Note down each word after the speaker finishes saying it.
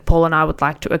Paul and I would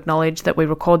like to acknowledge that we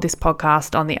record this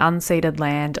podcast on the unceded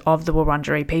land of the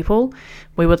Wurundjeri people.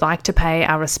 We would like to pay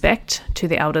our respect to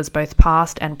the elders both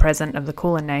past and present of the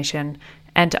Kulin Nation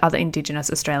and to other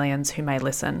Indigenous Australians who may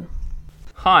listen.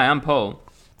 Hi, I'm Paul.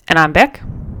 And I'm Beck.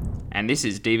 And this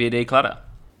is DVD Clutter.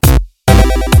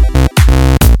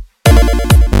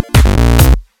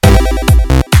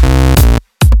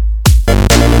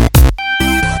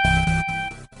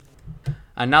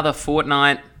 Another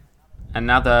fortnight,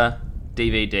 another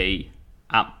DVD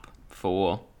up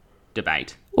for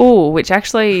debate. Oh, which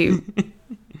actually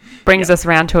brings us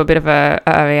around to a bit of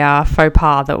a faux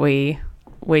pas that we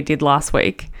did last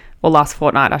week, or last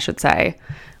fortnight, I should say,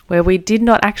 where we did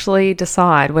not actually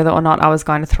decide whether or not I was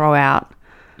going to throw out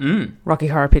Rocky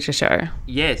Horror Picture Show.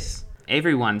 Yes,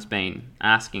 everyone's been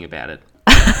asking about it.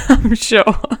 I'm sure.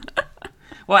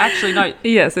 Well, actually, no.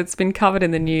 Yes, it's been covered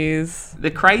in the news.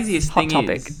 The craziest Hot thing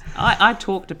topic. is, I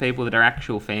talk to people that are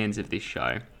actual fans of this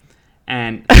show,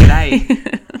 and they,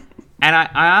 and I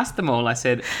asked them all. I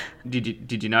said,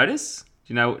 "Did you notice?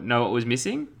 Do you know what was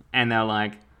missing?" And they're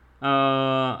like,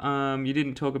 you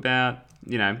didn't talk about,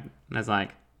 And I was like,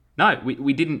 "No,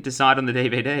 we didn't decide on the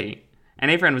DVD," and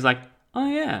everyone was like,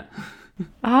 "Oh yeah."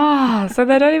 So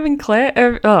they don't even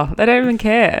they don't even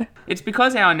care. It's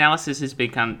because our analysis has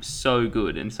become so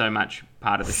good and so much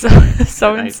part of the So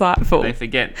show. insightful. They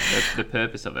forget the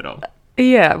purpose of it all.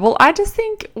 Yeah, well, I just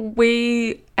think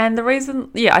I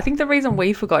think the reason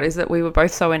we forgot is that we were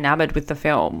both so enamored with the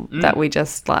film that we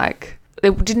just it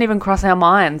didn't even cross our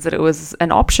minds that it was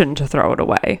an option to throw it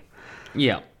away.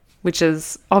 Yeah. Which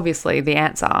is obviously the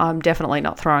answer. I'm definitely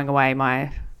not throwing away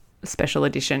my special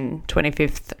edition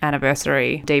 25th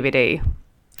anniversary DVD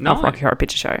of Rocky Horror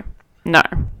Picture Show. No,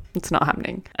 it's not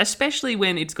happening. Especially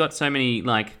when it's got so many,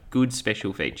 good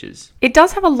special features. It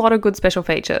does have a lot of good special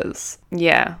features.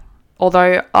 Yeah.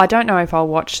 Although I don't know if I'll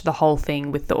watch the whole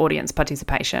thing with the audience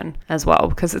participation as well,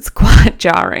 because it's quite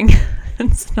jarring.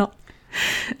 It's not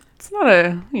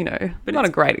a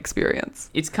great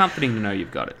experience. It's comforting to know you've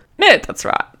got it. Yeah, that's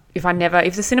right. If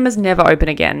the cinemas never open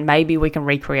again, maybe we can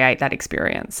recreate that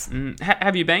experience.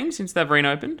 Have you been since they've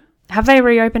reopened? Have they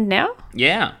reopened now?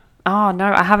 Yeah. Oh, no,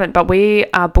 I haven't. But we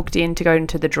are booked in to go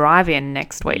into the drive-in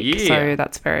next week. Yeah. So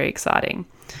that's very exciting.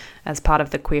 As part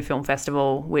of the Queer Film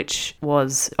Festival, which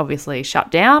was obviously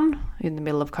shut down in the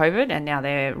middle of COVID. And now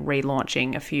they're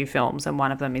relaunching a few films. And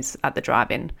one of them is at the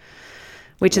drive-in,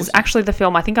 which is actually the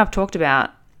film I think I've talked about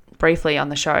briefly on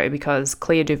the show, because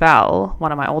Clea Duvall,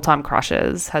 one of my all-time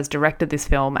crushes, has directed this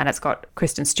film, and it's got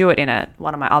Kristen Stewart in it,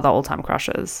 one of my other all-time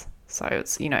crushes. So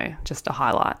it's, just a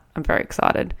highlight. I'm very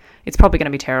excited. It's probably going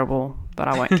to be terrible, but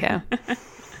I won't care.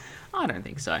 I don't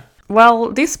think so.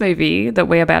 Well, this movie that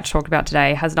we're about to talk about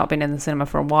today has not been in the cinema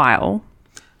for a while.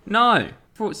 No,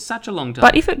 for such a long time.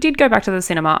 But if it did go back to the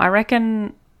cinema, I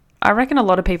reckon a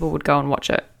lot of people would go and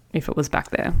watch it if it was back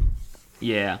there.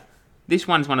 Yeah. This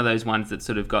one's one of those ones that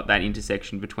sort of got that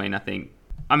intersection between,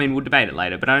 we'll debate it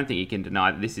later, but I don't think you can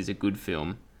deny that this is a good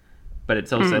film, but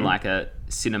it's also like a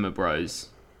Cinema Bros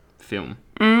film.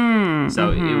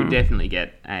 So it would definitely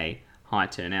get a high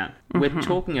turnout. We're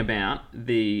talking about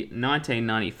the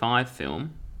 1995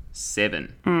 film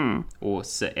Seven, or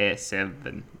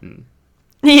Seven.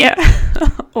 Yeah,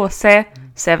 or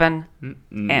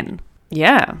Se7N.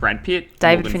 Yeah. Brad Pitt,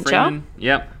 David Morgan Fincher. Freeman.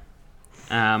 Yep.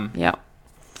 Yep.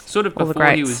 Sort of All the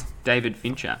before he greats. was David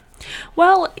Fincher.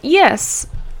 Well, yes,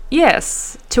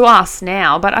 to us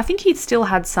now, but I think he still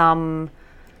had some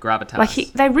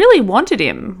Gravitas. they really wanted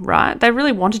him, right? They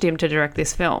really wanted him to direct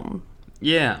this film.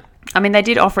 Yeah. I mean, they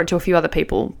did offer it to a few other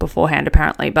people beforehand,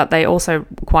 apparently, but they also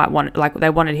they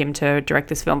wanted him to direct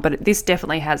this film. But this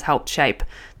definitely has helped shape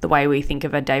the way we think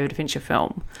of a David Fincher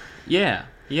film. Yeah,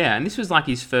 and this was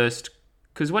his first.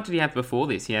 Because what did he have before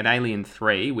this? He had Alien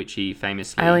 3, which he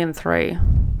famously Alien 3.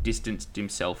 distanced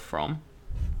himself from.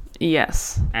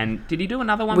 Yes. And did he do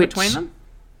another one between them?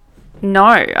 No,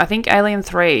 I think Alien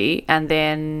 3, and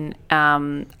then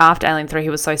after Alien 3, he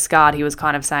was so scarred, he was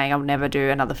kind of saying, I'll never do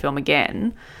another film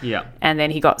again. Yeah. And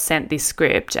then he got sent this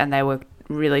script, and they were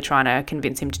really trying to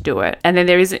convince him to do it. And then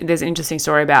there's an interesting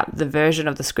story about the version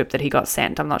of the script that he got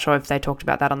sent. I'm not sure if they talked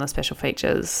about that on the special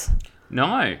features.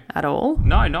 No. At all?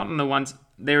 No, not on the ones.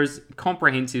 There's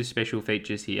comprehensive special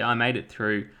features here. I made it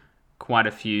through quite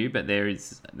a few, but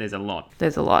there's a lot.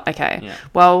 There's a lot. Okay. Yeah.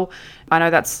 Well, I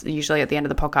know that's usually at the end of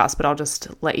the podcast, but I'll just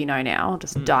let you know now. I'll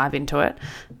just dive into it.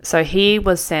 So he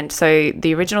was sent. So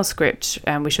the original script,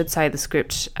 and we should say the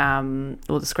script, or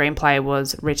the screenplay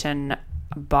was written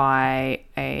by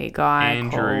a guy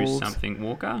Andrew called something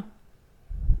Walker.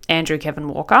 Andrew Kevin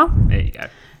Walker. There you go.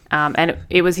 And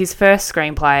it was his first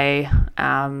screenplay.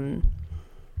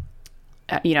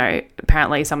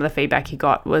 apparently some of the feedback he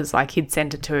got was like he'd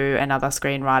sent it to another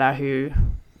screenwriter who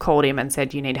called him and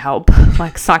said, you need help,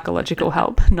 like psychological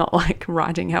help, not like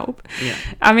writing help. Yeah.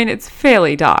 I mean, it's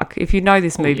fairly dark. If you know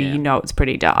this movie, yeah. you know it's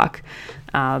pretty dark.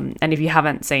 And if you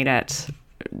haven't seen it,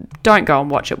 don't go and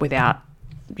watch it without,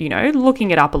 looking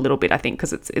it up a little bit, I think,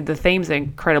 because the themes are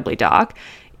incredibly dark.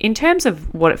 In terms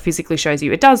of what it physically shows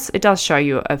you, it does show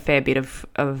you a fair bit of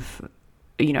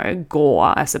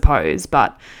gore, I suppose,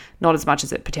 but not as much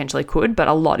as it potentially could, but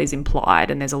a lot is implied,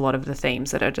 and there's a lot of the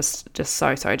themes that are just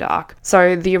so dark.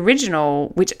 So the original,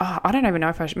 which I don't even know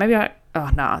if I should,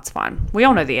 it's fine. We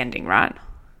all know the ending, right?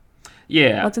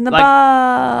 Yeah. What's in the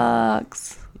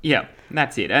box? Yeah,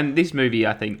 that's it. And this movie,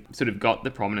 I think, sort of got the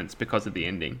prominence because of the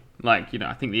ending. Like,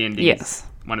 I think the ending is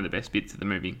one of the best bits of the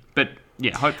movie. But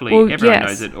yeah, hopefully everyone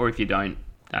knows it, or if you don't,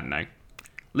 I don't know.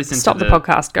 Stop the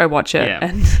podcast, go watch it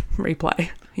and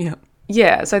replay. Yeah.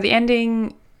 Yeah, so the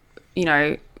ending,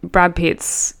 Brad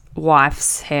Pitt's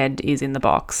wife's head is in the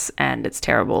box and it's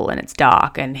terrible and it's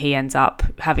dark, and he ends up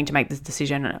having to make this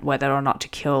decision whether or not to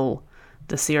kill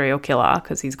the serial killer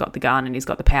because he's got the gun and he's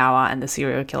got the power, and the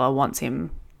serial killer wants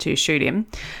him to shoot him.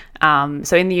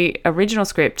 So in the original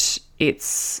script,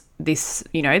 it's this,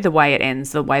 the way it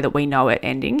ends, the way that we know it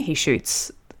ending. He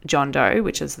shoots John Doe,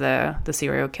 which is the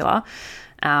serial killer.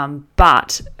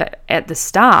 But at the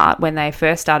start, when they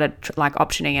first started like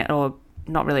optioning it, or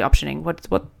not really optioning,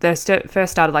 what they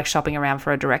first started like shopping around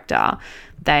for a director,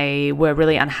 they were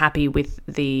really unhappy with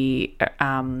the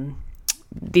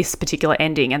this particular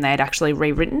ending, and they had actually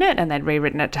rewritten it, and they'd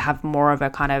rewritten it to have more of a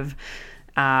kind of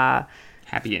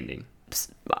happy ending.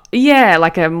 Yeah,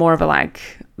 like a more of a like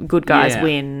good guys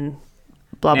win,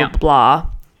 blah blah blah.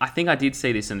 I think I did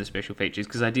see this in the special features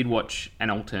because I did watch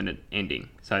an alternate ending,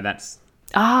 so that's.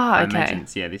 Okay. Imagine,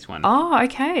 this one. Oh,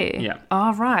 okay. Yeah.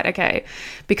 Oh, right. Okay.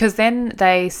 Because then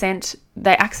they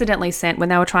accidentally sent, when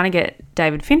they were trying to get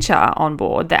David Fincher on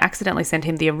board, they accidentally sent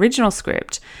him the original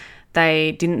script.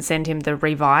 They didn't send him the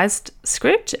revised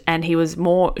script, and he was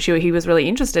really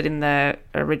interested in the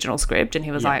original script, and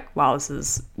he was like, wow, this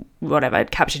is whatever.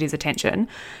 It captured his attention.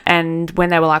 And when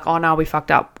they were like, oh no, we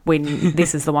fucked up,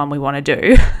 this is the one we want to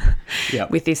do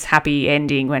with this happy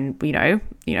ending when,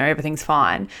 everything's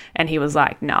fine. And he was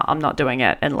like, no, I'm not doing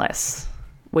it unless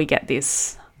we get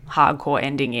this hardcore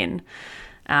ending in.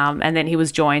 And then he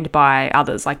was joined by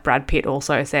others, like Brad Pitt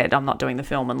also said, I'm not doing the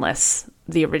film unless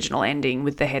the original ending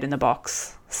with the head in the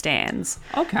box stands.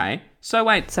 Okay. So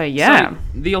wait. So yeah. So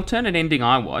the alternate ending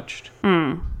I watched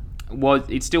was,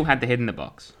 it still had the head in the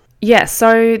box. Yeah,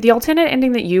 so the alternate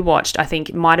ending that you watched, I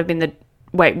think, might have been the...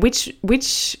 Wait,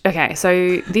 which... Okay,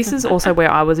 so this is also where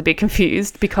I was a bit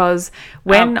confused, because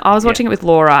when I was watching it with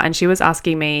Laura and she was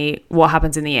asking me what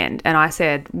happens in the end, and I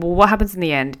said, well, what happens in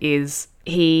the end is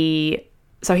he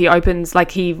opens, like,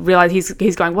 he realized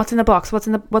he's going, what's in the box? What's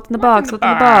in the box?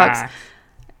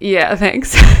 Yeah,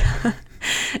 thanks.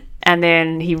 And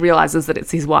then he realizes that it's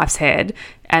his wife's head,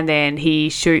 and then he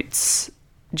shoots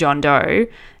John Doe,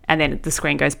 and then the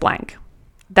screen goes blank.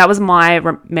 That was my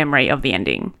memory of the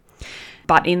ending.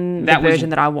 But in the version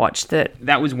that I watched...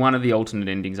 That was one of the alternate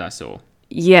endings I saw.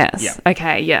 Yes. Yeah.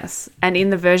 Okay, yes. And in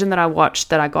the version that I watched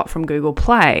that I got from Google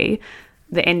Play,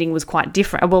 the ending was quite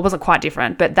different. Well, it wasn't quite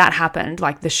different, but that happened,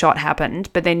 like the shot happened.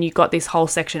 But then you got this whole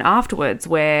section afterwards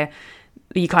where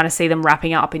you kind of see them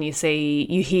wrapping up, and you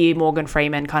hear Morgan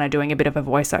Freeman kind of doing a bit of a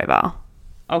voiceover.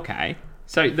 Okay.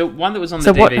 So the one that was on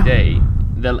the DVD...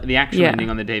 The actual ending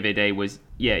on the DVD was,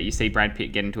 you see Brad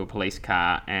Pitt get into a police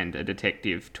car and a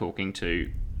detective talking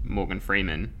to Morgan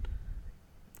Freeman.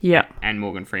 Yeah. And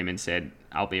Morgan Freeman said,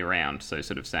 I'll be around, so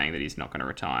sort of saying that he's not going to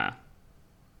retire.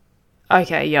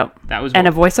 Okay, yep. That was and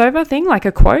a voiceover thing, like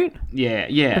a quote? Yeah.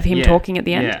 Of him talking at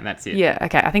the end? Yeah, that's it. Yeah,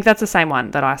 okay. I think that's the same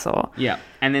one that I saw. Yeah.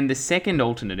 And then the second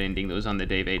alternate ending that was on the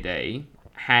DVD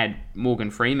had Morgan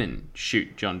Freeman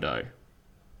shoot John Doe.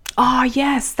 Oh,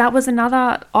 yes. That was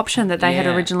another option that they had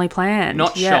originally planned.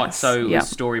 Not shot, so it was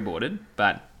storyboarded,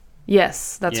 but...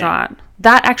 Yes, that's right.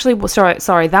 That actually was...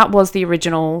 Sorry, that was the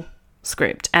original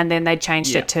script. And then they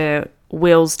changed it to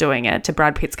Will's doing it, to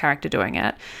Brad Pitt's character doing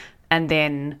it. And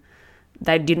then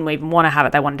they didn't even want to have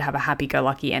it. They wanted to have a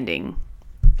happy-go-lucky ending.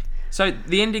 So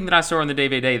the ending that I saw on the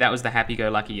DVD, that was the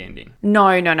happy-go-lucky ending? No.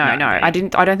 I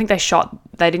don't think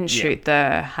they didn't shoot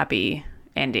the happy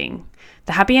ending.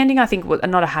 The happy ending, I think, was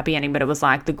not a happy ending, but it was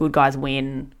like the good guys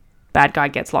win, bad guy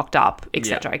gets locked up,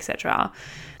 etc., etc.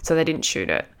 So they didn't shoot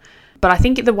it. But I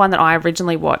think the one that I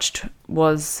originally watched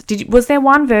was there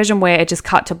one version where it just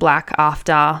cut to black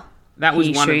after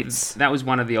he shoots? That was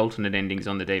one of the alternate endings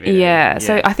on the DVD. Yeah.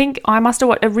 So I think I must have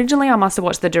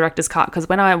watched the director's cut, because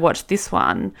when I watched this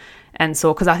one, and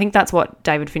saw, because I think that's what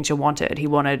David Fincher wanted. He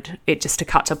wanted it just to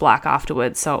cut to black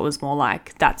afterwards, so it was more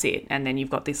like, that's it. And then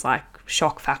you've got this like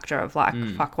shock factor of like,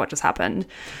 fuck, what just happened?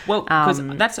 Well,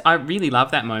 because I really love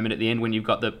that moment at the end when you've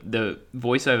got the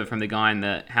voiceover from the guy in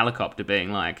the helicopter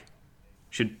being like,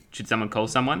 should someone call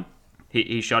someone?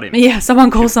 He shot him. Yeah, someone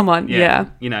call someone. Yeah.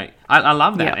 You know, I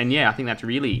love that. Yeah. And I think that's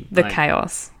really... The like,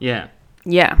 chaos. Yeah.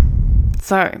 Yeah.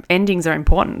 So, endings are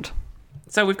important.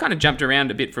 So we've kind of jumped around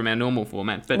a bit from our normal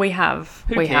format, but We have.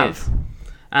 who cares?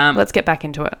 Let's get back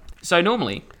into it. So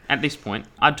normally, at this point,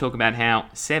 I'd talk about how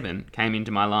Seven came into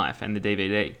my life and the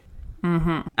DVD.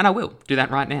 Mm-hmm. And I will do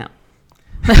that right now.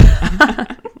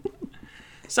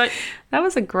 So That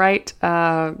was a great...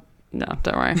 no,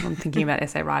 don't worry. I'm thinking about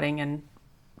essay writing and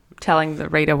telling the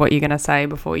reader what you're going to say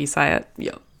before you say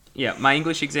it. yeah, my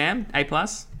English exam, A+.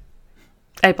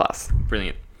 A+.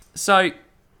 Brilliant. So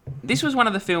this was one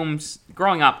of the films...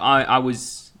 Growing up, I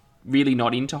was really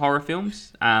not into horror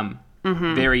films.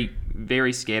 Very,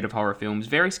 very scared of horror films.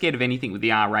 Very scared of anything with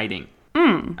the R rating.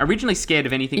 Originally scared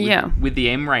of anything with the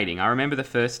M rating. I remember the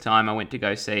first time I went to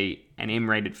go see an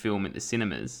M-rated film at the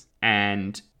cinemas,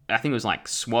 and I think it was like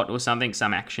SWAT or something,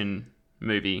 some action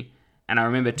movie. And I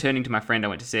remember turning to my friend I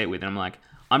went to see it with, and I'm like,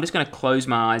 I'm just going to close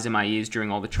my eyes and my ears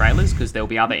during all the trailers because there'll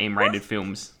be other M-rated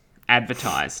films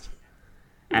advertised.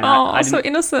 And I so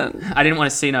innocent. I didn't want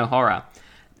to see no horror.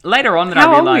 Later on, How I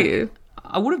old realized were you?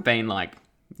 I would have been like,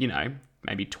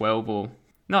 maybe 12 or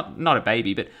not a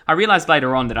baby, but I realized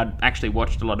later on that I'd actually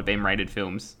watched a lot of M-rated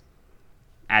films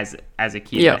as a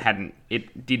kid. Yeah.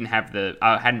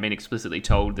 I hadn't been explicitly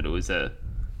told that it was a...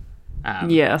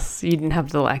 Yes, you didn't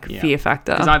have the fear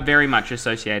factor. Because I very much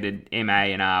associated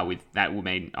MA and R with that would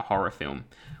mean a horror film,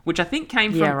 which I think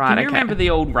came from... Yeah, right, can you okay. remember the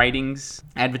old ratings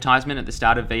advertisement at the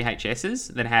start of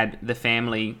VHSs that had the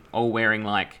family all wearing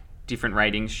like different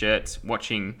ratings shirts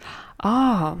watching...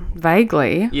 Oh,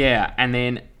 vaguely. Yeah, and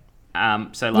then...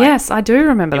 so like... Yes, I do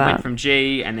remember It that. went from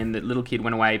G, and then the little kid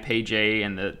went away, PG,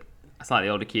 and the slightly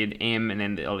older kid, M, and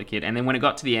then the older kid. And then when it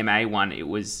got to the MA one, it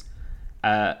was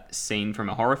a scene from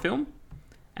a horror film.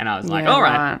 And I was like, Yeah, all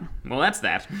right, right. well, that's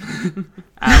that.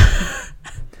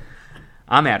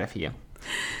 I'm out of here.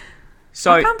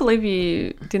 So, I can't believe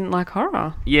you didn't like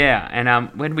horror. yeah, and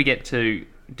when we get to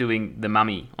doing The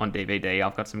Mummy on DVD,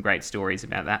 I've got some great stories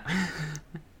about that.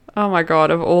 Oh my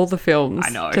God, of all the films I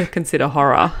know. to consider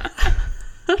horror.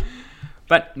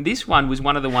 But this one was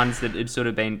one of the ones that had sort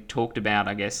of been talked about,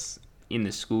 I guess, in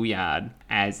the schoolyard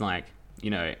as like,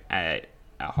 a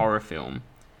horror film.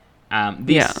 I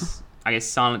guess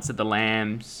Silence of the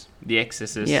Lambs, The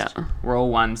Exorcist were all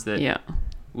ones that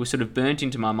were sort of burnt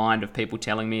into my mind of people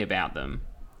telling me about them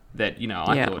that,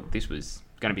 I thought this was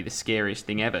going to be the scariest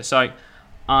thing ever. So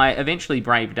I eventually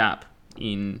braved up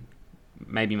in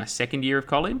maybe my second year of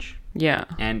college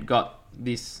and got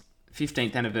this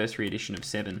 15th anniversary edition of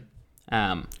Seven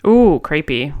Ooh,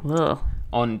 creepy. Ugh.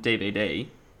 on DVD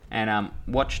and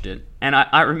watched it. And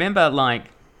I remember like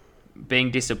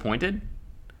being disappointed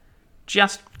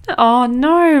just... Oh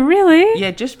no, really?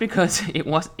 Yeah, just because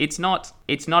it's not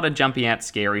a jumpy out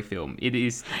scary film. It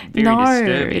is very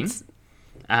disturbing.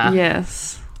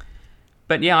 Yes.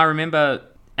 But yeah, I remember,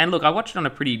 and look, I watched it on a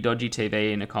pretty dodgy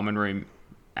TV in a common room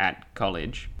at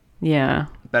college. Yeah.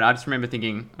 But I just remember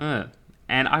thinking, ugh.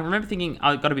 And I remember thinking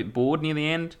I got a bit bored near the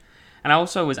end. And I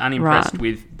also was unimpressed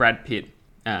with Brad Pitt.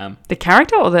 The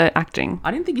character or the acting?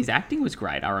 I didn't think his acting was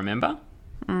great, I remember.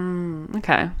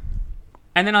 Okay.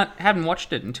 And then I hadn't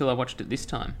watched it until I watched it this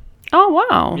time. Oh,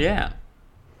 wow. Yeah.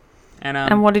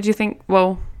 And what did you think?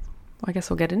 Well, I guess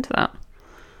we'll get into that.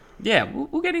 Yeah,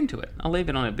 we'll get into it. I'll leave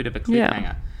it on a bit of a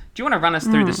cliffhanger. Do you want to run us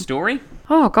through the story?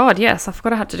 Oh, God, yes. I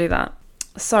forgot I had to do that.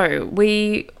 So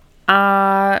we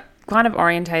are kind of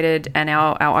orientated, and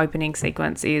our opening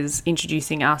sequence is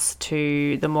introducing us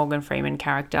to the Morgan Freeman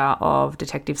character of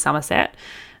Detective Somerset.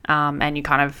 And you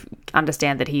kind of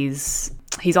understand that he's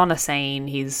on the scene,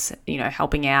 he's,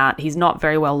 helping out. He's not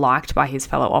very well liked by his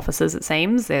fellow officers, it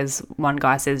seems. There's one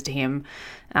guy says to him,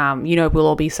 we'll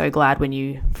all be so glad when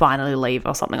you finally leave,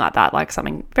 or something like that, like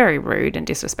something very rude and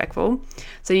disrespectful.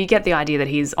 So you get the idea that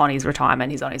he's on his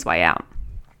retirement, he's on his way out.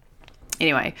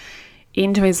 Anyway,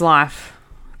 into his life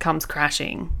comes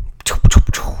crashing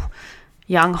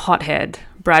young hothead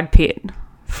Brad Pitt,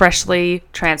 freshly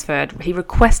transferred. He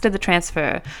requested the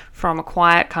transfer from a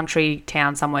quiet country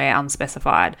town somewhere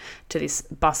unspecified to this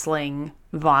bustling,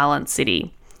 violent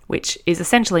city, which is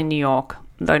essentially New York,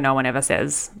 though no one ever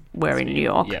says we're in New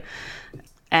York. Yep.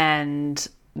 And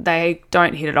they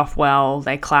don't hit it off well.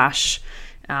 They clash.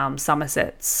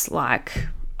 Somerset's like,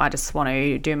 I just want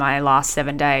to do my last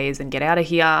 7 days and get out of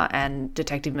here. And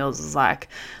Detective Mills is like,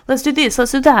 let's do this,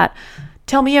 let's do that.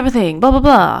 Tell me everything, blah, blah,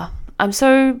 blah. I'm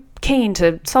so keen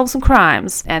to solve some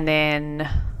crimes. And then,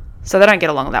 so they don't get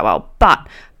along that well. But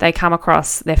they come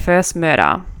across their first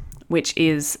murder, which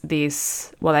is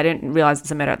this, well, they didn't realise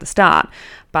it's a murder at the start,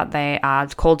 but they are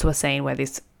called to a scene where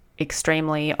this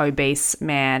extremely obese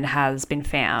man has been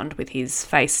found with his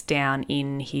face down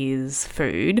in his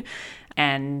food,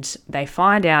 and they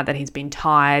find out that he's been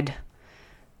tied,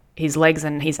 his legs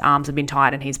and his arms have been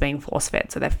tied, and he's being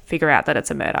force-fed. So they figure out that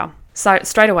it's a murder. So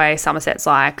straight away, Somerset's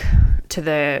like to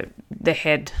the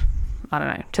head, I don't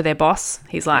know, to their boss.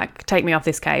 He's like, take me off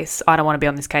this case. I don't want to be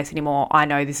on this case anymore. I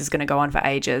know this is going to go on for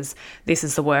ages. This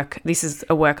is a work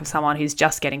of someone who's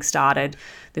just getting started.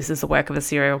 This is the work of a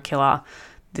serial killer.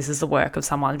 This is the work of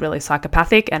someone really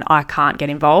psychopathic, and I can't get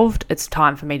involved. It's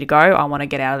time for me to go. I want to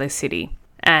get out of this city.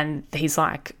 And he's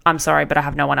like, I'm sorry, but I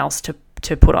have no one else to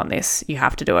put on this. You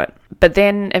have to do it. But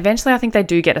then eventually I think they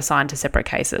do get assigned to separate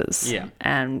cases. Yeah.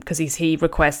 And because he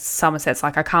requests, Somerset's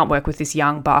like, I can't work with this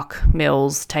young buck,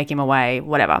 Mills, take him away,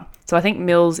 whatever. So I think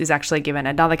Mills is actually given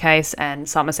another case and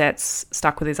Somerset's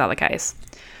stuck with his other case.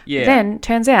 Yeah. Then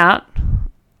turns out,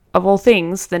 of all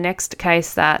things, the next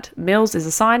case that Mills is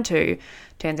assigned to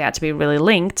turns out to be really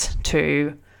linked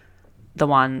to the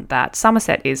one that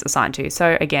Somerset is assigned to.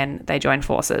 So again, they join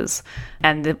forces.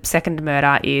 And the second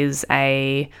murder is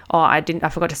I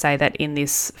forgot to say that in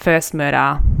this first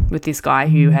murder with this guy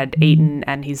who had eaten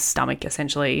and his stomach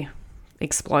essentially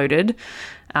exploded,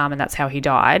 and that's how he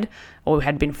died, or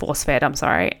had been force-fed, I'm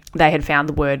sorry, they had found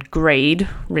the word greed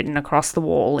written across the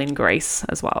wall in Greece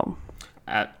as well.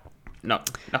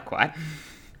 Not quite.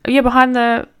 Yeah, behind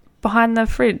the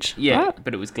fridge. Yeah, What?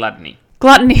 but it was gluttony.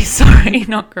 Gluttony, sorry,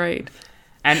 not greed.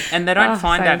 And they don't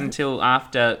find that until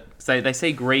after. So they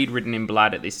see greed written in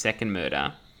blood at this second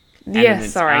murder.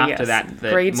 Yes, sorry, after yes. that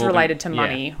Greed's Morgan, related to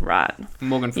money, right.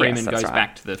 Morgan Freeman that's goes right.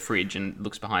 back to the fridge and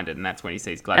looks behind it, and that's when he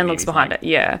sees gluttony. And looks behind it,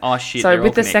 yeah. Oh, shit, So they're all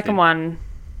with the connected. second one,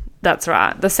 that's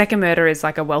right. The second murder is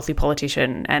like a wealthy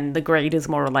politician, and the greed is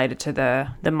more related to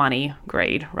the money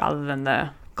greed rather than the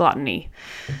gluttony.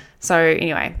 So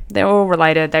anyway, they're all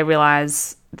related. They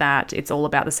realise that it's all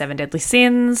about the 7 deadly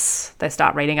sins. They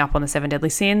start reading up on the 7 deadly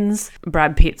sins.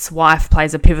 Brad Pitt's wife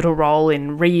plays a pivotal role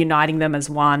in reuniting them as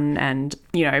one and,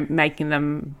 making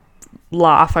them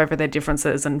laugh over their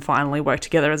differences and finally work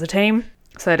together as a team.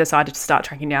 So they decided to start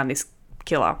tracking down this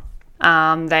killer.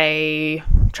 They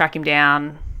track him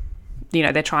down.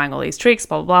 They're trying all these tricks,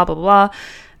 blah, blah, blah, blah,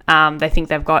 blah. They think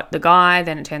they've got the guy.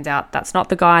 Then it turns out that's not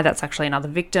the guy. That's actually another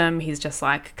victim. He's just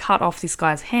cut off this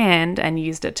guy's hand and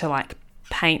used it to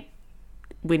paint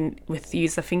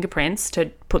use the fingerprints to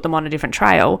put them on a different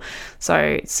trail. So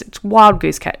it's wild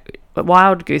goose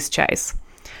chase.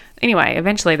 Anyway,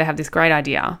 eventually they have this great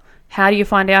idea. How do you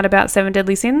find out about 7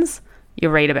 deadly sins? You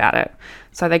read about it.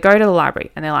 So they go to the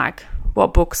library and they're like,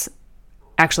 what books?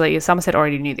 Actually, Somerset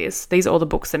already knew this. These are all the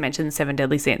books that mention 7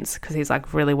 deadly sins because he's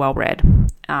really well read.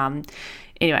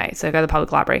 Anyway, so go to the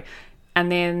public library. And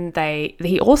then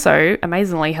he also,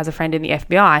 amazingly, has a friend in the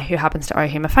FBI who happens to owe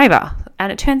him a favour.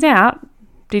 And it turns out,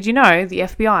 did you know, the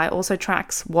FBI also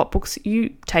tracks what books you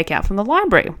take out from the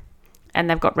library. And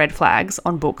they've got red flags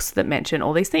on books that mention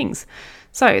all these things.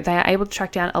 So they are able to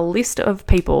track down a list of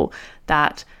people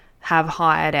that have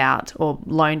hired out or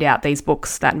loaned out these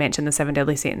books that mention the 7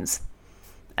 deadly sins.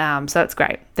 So that's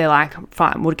great. They're like,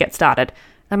 fine, we'll get started.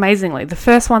 Amazingly, the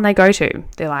first one they go to,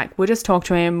 they're like, we'll just talk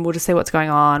to him. We'll just see what's going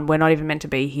on. We're not even meant to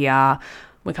be here.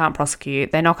 We can't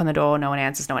prosecute. They knock on the door. No one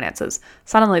answers.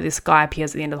 Suddenly, this guy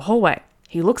appears at the end of the hallway.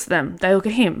 He looks at them. They look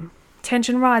at him.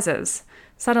 Tension rises.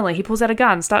 Suddenly, he pulls out a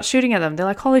gun, starts shooting at them. They're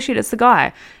like, holy shit, it's the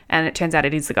guy. And it turns out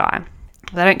it is the guy.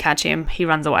 They don't catch him. He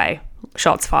runs away.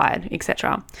 Shots fired,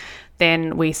 etc.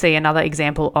 Then we see another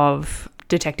example of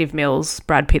Detective Mills,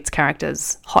 Brad Pitt's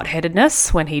character's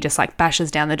hot-headedness when he just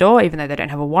bashes down the door even though they don't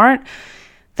have a warrant.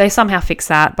 They somehow fix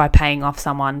that by paying off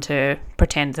someone to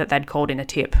pretend that they'd called in a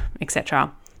tip,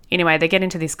 etc. Anyway, they get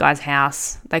into this guy's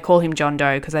house. They call him John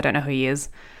Doe because they don't know who he is.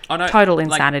 Oh, no, total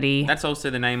insanity. That's also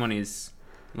the name on his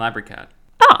library card.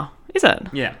 Oh, is it?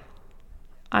 Yeah.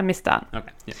 I missed that.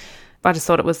 Okay, yeah. I just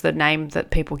thought it was the name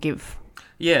that people give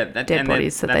dead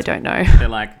bodies that they don't know. They're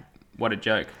like, what a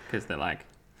joke, because they're like,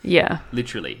 yeah.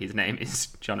 literally, his name is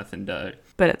Jonathan Doe.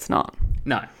 But it's not.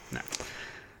 No.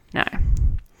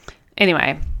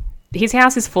 Anyway, his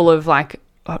house is full of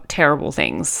terrible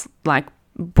things,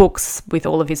 books with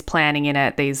all of his planning in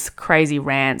it, these crazy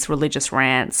rants, religious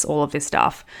rants, all of this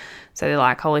stuff. So they're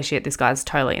like, holy shit, this guy's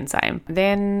totally insane.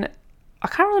 Then I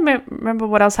can't really remember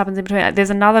what else happens in between. There's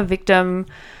another victim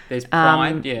There's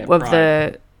Pride, of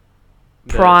the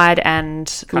pride and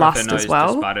cut off her lust nose as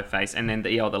well. despite her face, and then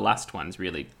the lust one's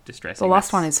really distressing. The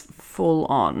last one is full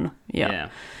on. Yeah.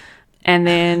 And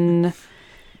then...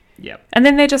 Yep. And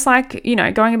then they're just like, you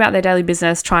know, going about their daily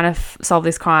business, trying to solve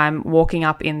this crime, walking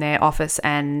up in their office,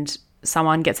 and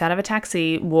someone gets out of a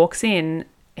taxi, walks in,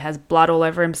 has blood all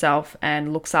over himself,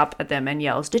 and looks up at them and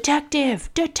yells, "Detective!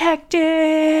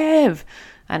 Detective!"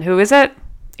 And who is it?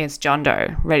 It's John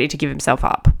Doe, ready to give himself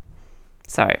up.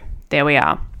 So there we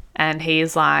are. And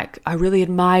he's like, "I really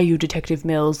admire you, Detective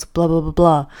Mills, blah, blah, blah,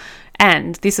 blah."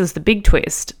 And this is the big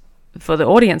twist for the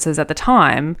audiences at the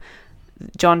time.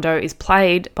 John Doe is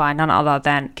played by none other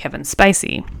than Kevin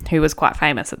Spacey, who was quite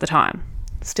famous at the time.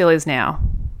 Still is now.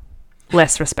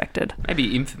 Less respected.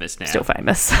 Maybe infamous now. Still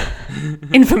famous.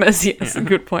 Infamous, yes, yeah.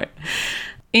 Good point.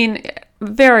 In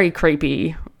very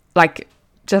creepy, like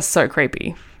just so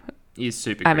creepy. He is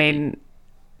super creepy. I mean,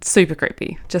 super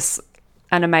creepy. Just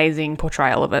an amazing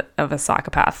portrayal of a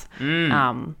psychopath.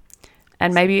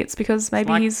 And maybe it's because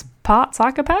he's part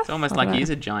psychopath. It's almost like he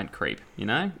is a giant creep, you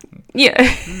know? Yeah,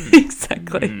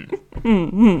 exactly.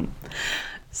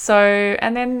 So,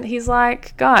 and then he's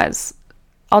like, "Guys,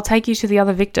 I'll take you to the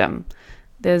other victim.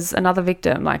 There's another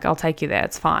victim. Like, I'll take you there.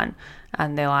 It's fine."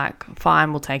 And they're like,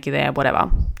 "Fine, we'll take you there, whatever."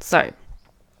 So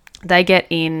they get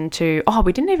into... Oh,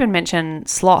 we didn't even mention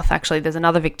Sloth, actually. There's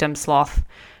another victim, Sloth.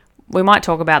 We might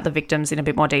talk about the victims in a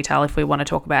bit more detail if we want to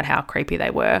talk about how creepy they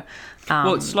were.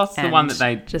 Well, Sloth's the one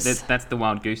that that's the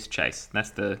wild goose chase.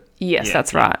 That's the... Yes,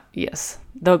 that's right. Yes.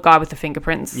 The guy with the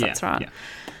fingerprints. Yeah, that's right. Yeah.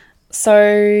 So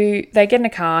they get in a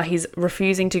car. He's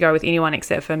refusing to go with anyone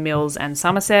except for Mills and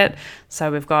Somerset. So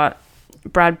we've got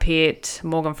Brad Pitt,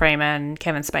 Morgan Freeman,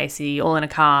 Kevin Spacey, all in a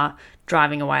car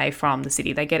driving away from the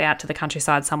city. They get out to the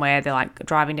countryside somewhere. They're like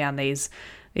driving down this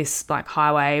like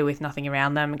highway with nothing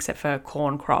around them except for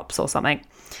corn crops or something.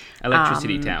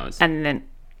 Electricity towers. And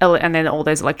then all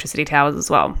those electricity towers as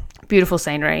well. Beautiful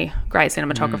scenery, great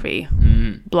cinematography,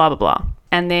 blah, blah, blah.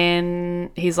 And then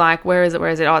he's like, where is it?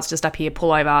 Oh, it's just up here.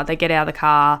 Pull over. They get out of the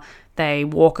car. They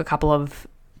walk a couple of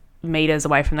meters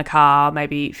away from the car,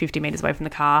 maybe 50 meters away from the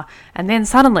car. And then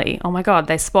suddenly, oh my God,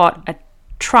 they spot a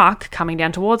truck coming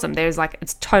down towards them. There's like,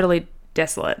 it's totally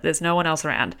desolate. There's no one else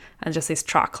around. And just this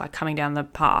truck like coming down the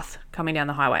path, coming down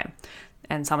the highway.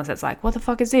 And Somerset's like, "What the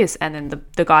fuck is this?" And then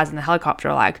the guys in the helicopter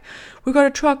are like, "We got a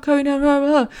truck going down, blah,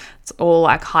 blah." It's all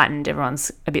like heightened.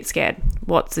 Everyone's a bit scared.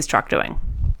 What's this truck doing?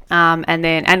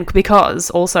 And because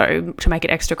also to make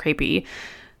it extra creepy,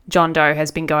 John Doe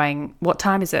has been going, "What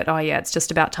time is it? Oh yeah, it's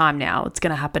just about time now. It's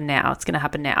going to happen now. It's going to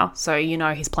happen now." So, you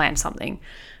know, he's planned something.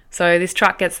 So this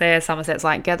truck gets there. Somerset's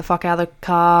like, "Get the fuck out of the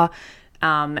car."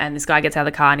 And this guy gets out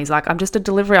of the car and he's like, "I'm just a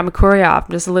delivery. I'm a courier. I'm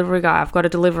just a delivery guy. I've got a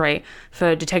delivery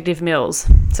for Detective Mills."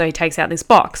 So he takes out this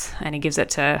box and he gives it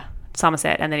to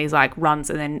Somerset, and then he's like runs,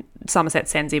 and then Somerset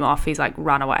sends him off. He's like,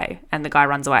 "Run away." And the guy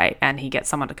runs away and he gets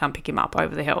someone to come pick him up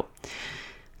over the hill.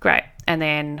 Great. And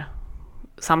then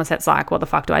Somerset's like, "What the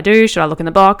fuck do I do? Should I look in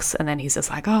the box?" And then he's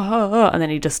just like, oh. And then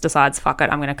he just decides, fuck it,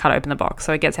 I'm going to cut open the box.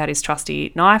 So he gets out his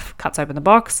trusty knife, cuts open the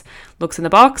box, looks in the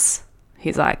box.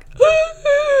 He's like,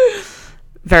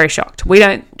 very shocked.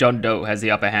 John Doe has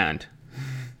the upper hand.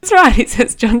 That's right. He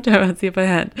says John Doe has the upper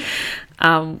hand.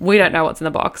 We don't know what's in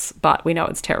the box, but we know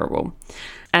it's terrible.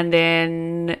 And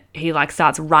then he like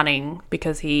starts running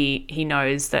because he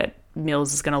knows that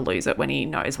Mills is going to lose it when he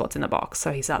knows what's in the box.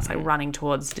 So he starts like running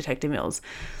towards Detective Mills.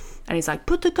 And he's like,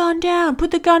 "Put the gun down,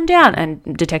 put the gun down." And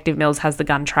Detective Mills has the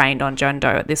gun trained on John Doe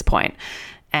at this point.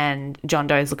 And John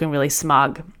Doe is looking really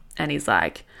smug. And he's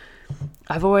like,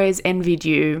 "I've always envied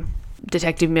you,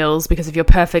 Detective Mills, because of your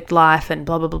perfect life," and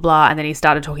blah, blah, blah, blah. And then he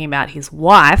started talking about his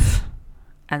wife.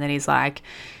 And then he's like,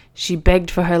 "She begged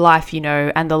for her life, you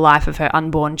know, and the life of her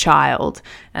unborn child."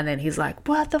 And then he's like,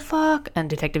 "What the fuck?" And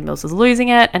Detective Mills is losing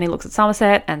it. And he looks at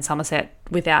Somerset, and Somerset,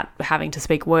 without having to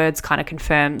speak words, kind of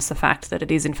confirms the fact that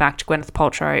it is in fact Gwyneth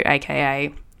Paltrow,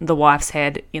 aka the wife's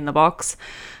head in the box.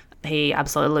 He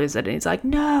absolutely loses it. And he's like,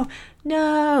 "No,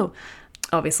 no."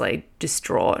 Obviously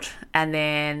distraught. And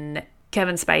then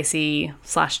Kevin Spacey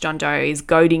 / John Doe is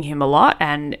goading him a lot,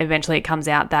 and eventually it comes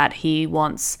out that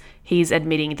he's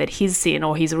admitting that his sin,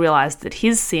 or he's realised that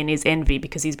his sin is envy,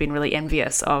 because he's been really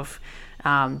envious of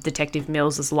Detective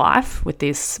Mills's life with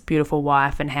this beautiful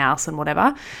wife and house and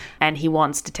whatever, and he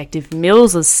wants Detective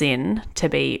Mills's sin to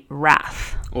be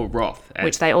wrath. Or wrath,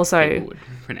 which they also people would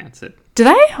pronounce it. Do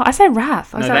they? I say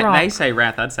wrath. They say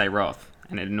wrath, I'd say wrath,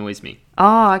 and it annoys me.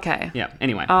 Oh, okay. Yeah,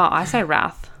 anyway. Oh, I say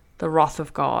wrath. The wrath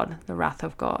of God. The wrath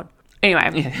of God.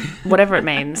 Anyway, whatever it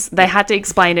means. They had to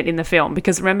explain it in the film,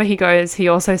 because remember he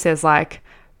also says like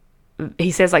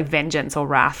vengeance or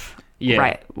wrath. Yeah.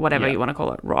 Right. Whatever you want to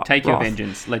call it. Take your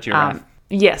vengeance. Let your wrath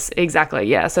Yes, exactly.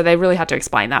 Yeah. So they really had to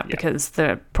explain that because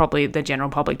the general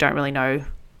public don't really know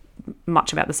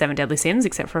much about the 7 deadly sins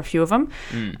except for a few of them.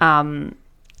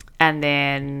 And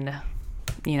then,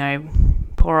 you know,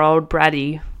 poor old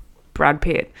Brad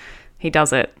Pitt, he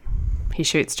does it. He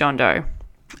shoots John Doe.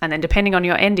 And then depending on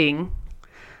your ending,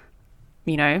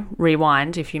 you know,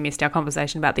 rewind if you missed our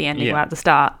conversation about the ending right at the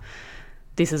start,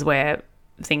 this is where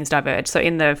things diverge. So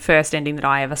in the first ending that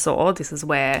I ever saw, this is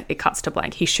where it cuts to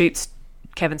blank. He shoots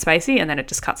Kevin Spacey and then it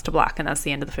just cuts to black and that's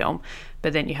the end of the film.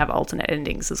 But then you have alternate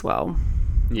endings as well.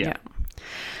 Yeah.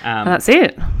 And that's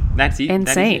it. That's it.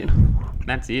 Insane.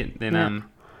 That's it. Then,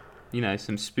 you know,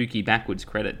 some spooky backwards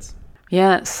credits.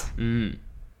 Yes.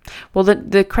 Well,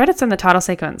 the credits and the title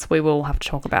sequence we will have to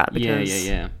talk about because...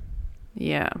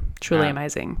 Yeah, truly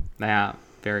amazing. They are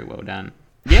very well done.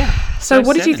 Yeah. So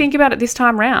what did you think about it this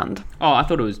time round? Oh, I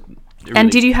thought it was... Really...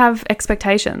 And did you have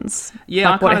expectations?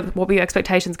 Yeah. Like what were your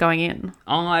expectations going in?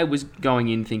 I was going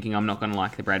in thinking I'm not going to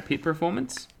like the Brad Pitt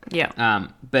performance. Yeah.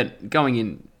 But going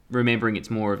in, remembering it's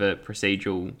more of a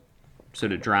procedural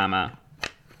sort of drama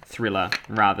thriller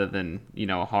rather than, you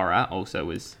know, a horror also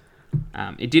was...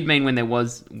 it did mean when there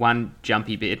was one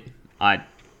jumpy bit, I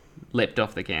leapt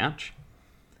off the couch.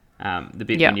 The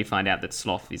bit when you find out that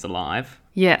Sloth is alive.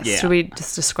 Yes. Yeah. Should we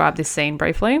just describe this scene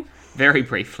briefly? Very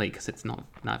briefly, because it's not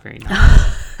very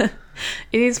nice.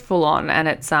 It is full on, and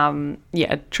it's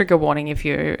trigger warning if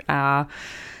you are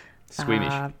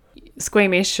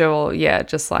squeamish, or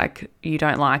just like you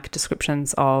don't like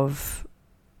descriptions of,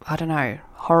 I don't know,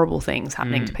 horrible things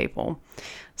happening to people.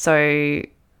 So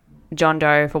John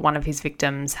Doe, for one of his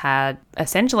victims, had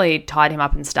essentially tied him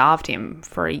up and starved him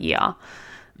for a year.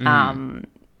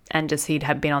 And just he'd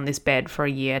have been on this bed for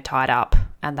a year tied up,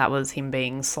 and that was him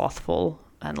being slothful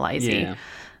and lazy. Yeah.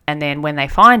 And then when they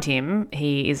find him,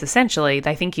 he is essentially,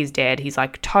 they think he's dead. He's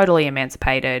like totally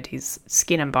emancipated. He's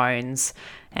skin and bones,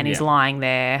 and he's lying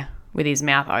there with his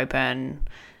mouth open.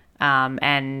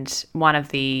 And one of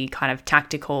the kind of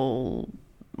tactical,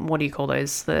 what do you call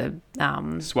those? The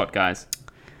SWAT guys.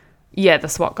 Yeah, the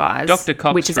SWAT guys. Dr.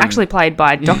 Cox. Which is actually played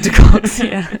by Dr. Cox.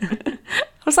 Yeah.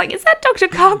 I was like, is that Dr.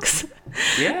 Cox?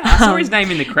 Yeah, I saw his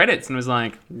name in the credits and was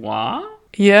like, what?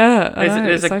 Yeah,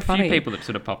 there's a few people that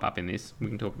sort of pop up in this. We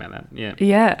can talk about that. Yeah.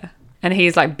 Yeah. And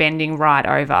he's like bending right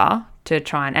over to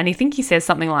try and I think he says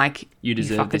something like, you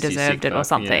fucking deserved it or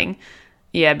something.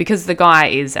 Yeah, because the guy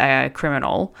is a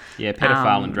criminal. Yeah,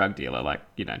 pedophile and drug dealer, like,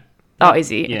 you know. Oh, is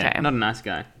he? Yeah, okay. Not a nice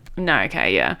guy. No,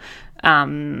 okay, yeah.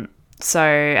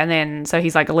 So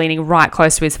he's like leaning right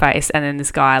close to his face, and then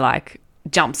this guy like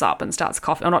jumps up and starts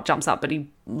coughing, or not jumps up, but he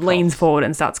leans forward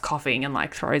and starts coughing and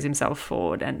like throws himself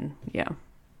forward, and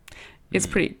it's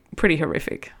pretty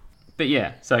horrific. But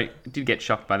yeah, so did get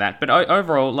shocked by that. But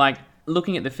overall, like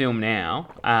looking at the film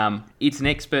now, it's an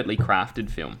expertly crafted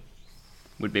film,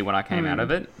 would be what I came out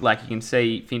of it. Like you can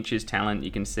see Fincher's talent,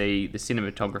 you can see the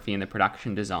cinematography and the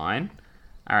production design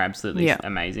are absolutely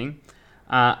amazing.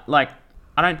 Like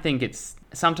I don't think it's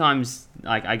sometimes,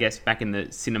 like I guess back in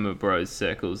the cinema bros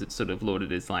circles, it's sort of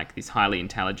lauded as like this highly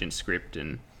intelligent script,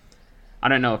 and I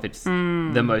don't know if it's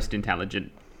the most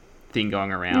intelligent thing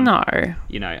going around. No,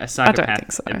 you know, a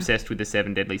psychopath obsessed with the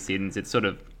 7 deadly sins. It's sort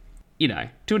of, you know,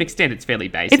 to an extent, it's fairly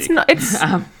basic. It's not. It's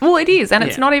well, it is, and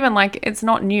it's not even like it's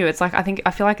not new. It's like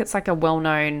I feel like it's like a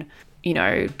well-known, you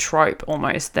know, trope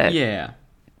almost that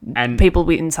and people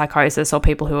in psychosis or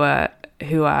people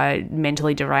who are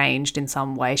mentally deranged in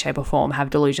some way, shape or form have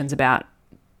delusions about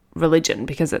religion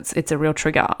because it's a real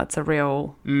trigger. It's a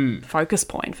real focus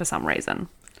point for some reason.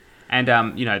 And,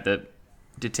 you know, the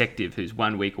detective who's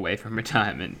 1 week away from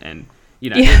retirement and,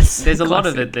 you know, there's a lot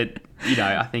of it that, you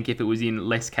know, I think if it was in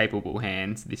less capable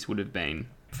hands, this would have been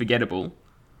forgettable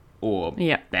or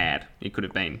bad. It could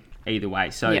have been either way.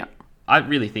 So I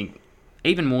really think,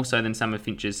 even more so than some of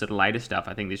Fincher's sort of later stuff,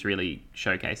 I think this really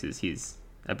showcases his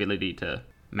ability to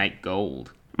make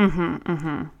gold.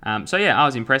 So yeah, I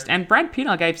was impressed. And Brad Pitt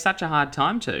I gave such a hard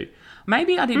time to.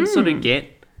 Maybe I didn't sort of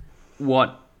get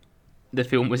what the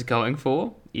film was going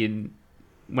for when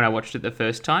I watched it the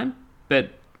first time. But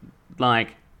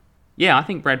like, yeah, I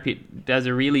think Brad Pitt does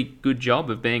a really good job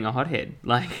of being a hothead.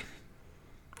 Like,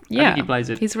 I think he plays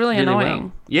it. He's really annoying.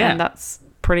 Well. Yeah, and that's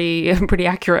pretty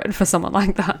accurate for someone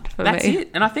like that. That's it.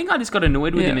 And I think I just got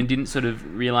annoyed with him and didn't sort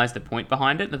of realise the point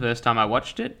behind it the first time I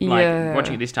watched it. Like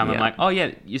watching it this time, I'm like, oh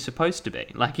yeah, you're supposed to be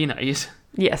like, you know, yes,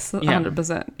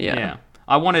 100%. Yeah.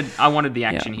 I wanted the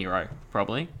action hero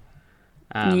probably.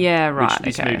 Which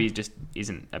this movie just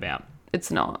isn't about. It's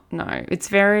not. No, it's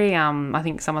very. I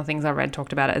think some of the things I read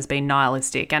talked about it as being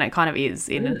nihilistic, and it kind of is.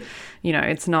 You know,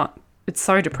 it's not. It's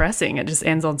so depressing. It just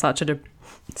ends on such a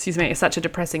excuse me, such a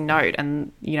depressing note.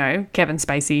 And, you know, Kevin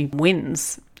Spacey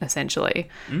wins, essentially,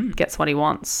 gets what he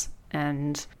wants.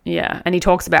 And yeah, and he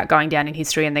talks about going down in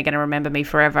history and they're going to remember me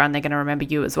forever and they're going to remember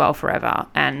you as well forever.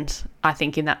 And I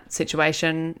think in that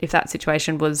situation, if that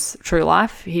situation was true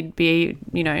life, he'd be,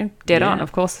 you know, dead on.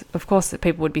 Of course,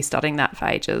 people would be studying that for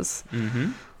ages.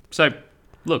 Mm-hmm. So,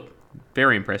 look,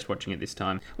 very impressed watching it this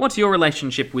time. What's your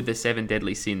relationship with the 7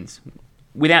 deadly sins?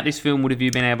 Without this film, would have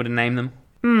you been able to name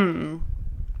them?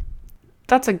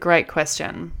 That's a great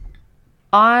question.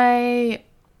 I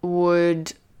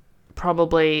would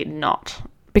probably not,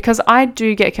 because I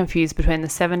do get confused between the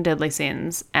 7 deadly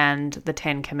sins and the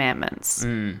 10 commandments.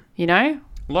 You know,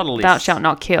 A lot of lists. thou shalt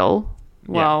not kill.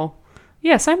 Well,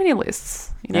 yeah, so many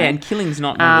lists. You know? Yeah, and killing's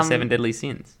not one of the 7 deadly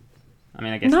sins. I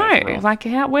mean, I guess that's no, wrong. like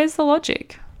where's the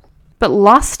logic? But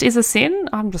lust is a sin?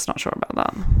 I'm just not sure about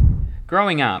that.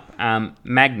 Growing up,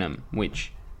 Magnum,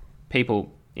 which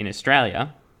people in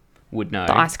Australia would know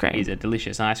The ice cream. is a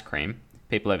delicious ice cream.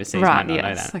 People overseas might not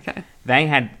know that. Okay. They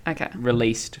had Okay.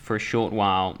 released for a short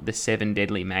while the 7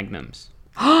 deadly Magnums,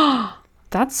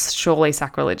 That's surely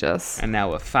sacrilegious. and they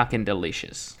were fucking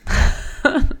delicious.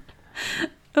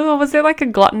 Oh, was there like a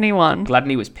gluttony one?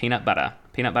 Gluttony was peanut butter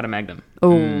Magnum.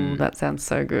 Oh, that sounds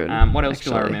so good. What else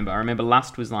do I actually. remember? I remember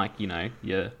Lust was like, you know,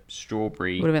 your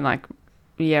strawberry. Would have been like,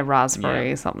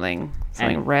 raspberry, something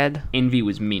And red. Envy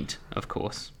was mint, of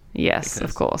course. Yes, because-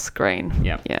 of course, green.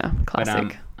 Yep. Yeah, But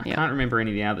classic. I can't remember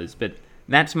any of the others. But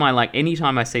that's my, like,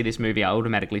 anytime I see this movie, I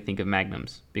automatically think of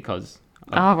Magnums because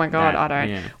of Oh my god, that. I don't.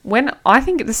 Yeah. When I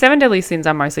think the 7 deadly sins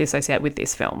are mostly associated with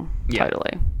this film. Yeah.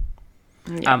 Totally.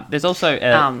 There's also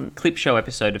a clip show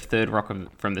episode of Third Rock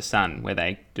from the Sun where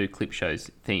they do clip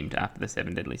shows themed after the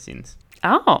 7 deadly sins.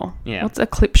 Oh, Yeah. What's a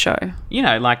clip show? You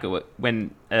know, like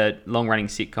when a long-running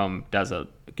sitcom does a...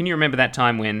 Can you remember that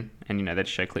time when... And, you know, they'd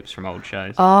show clips from old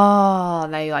shows. Oh,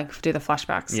 they like do the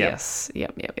flashbacks. Yep. Yes.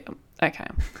 Yep. Okay.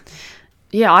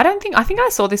 Yeah, I think I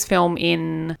saw this film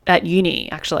at uni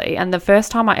actually, and the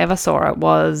first time I ever saw it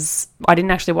was I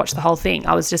didn't actually watch the whole thing.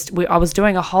 I was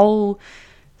doing a whole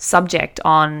subject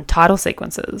on title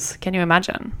sequences. Can you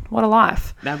imagine? What a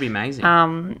life. That would be amazing.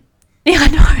 Yeah, I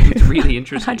know. It's really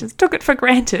interesting. I just took it for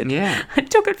granted. Yeah. I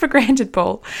took it for granted,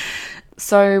 Paul.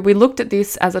 So we looked at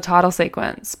this as a title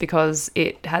sequence because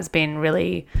it has been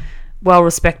really well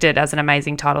respected as an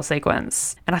amazing title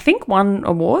sequence. And I think won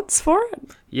awards for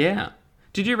it. Yeah.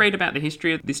 Did you read about the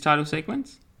history of this title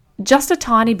sequence? Just a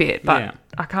tiny bit, but Yeah.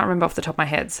 I can't remember off the top of my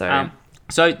head. So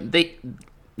So the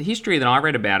history that I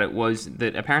read about it was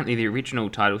that apparently the original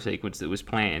title sequence that was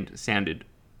planned sounded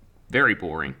very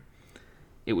boring.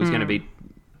 It was going to be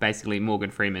basically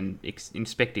Morgan Freeman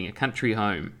inspecting a country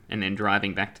home and then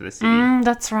driving back to the city.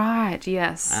 that's right.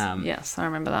 Yes. Um, yes, I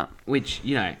remember that. Which,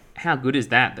 you know, how good is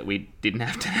that we didn't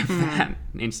have to have that?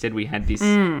 Instead, we had this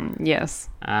Yes.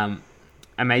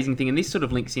 amazing thing. And this sort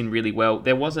of links in really well.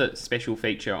 There was a special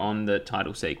feature on the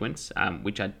title sequence,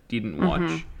 which I didn't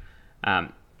watch.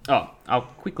 I'll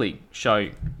quickly show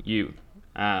you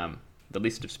the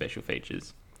list of special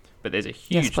features. But there's a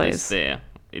huge please. list there.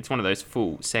 It's one of those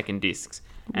full second discs.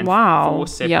 And Wow. 4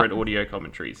 separate Yep. audio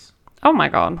commentaries. Oh my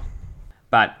god.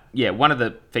 But yeah, one of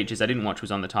the features I didn't watch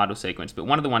was on the title sequence, but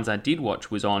one of the ones I did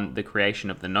watch was on the creation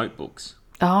of the notebooks.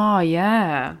 Oh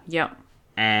yeah. Yep.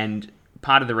 And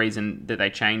part of the reason that they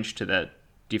changed to the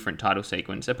different title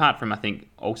sequence, apart from I think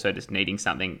also just needing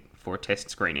something for a test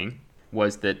screening,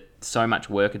 was that so much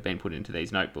work had been put into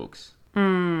these notebooks.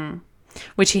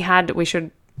 Which he had. We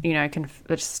should,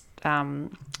 just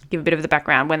give a bit of the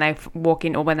background. When they walk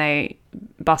in or when they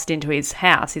bust into his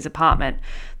house, his apartment,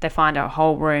 they find a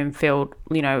whole room filled,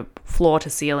 floor to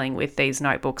ceiling with these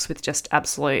notebooks with just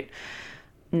absolute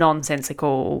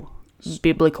nonsensical,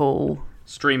 biblical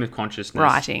Stream of consciousness.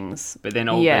 writings. But then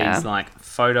all these like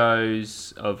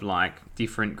photos of like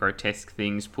different grotesque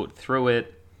things put through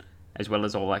it, as well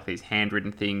as all like these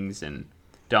handwritten things and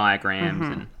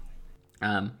diagrams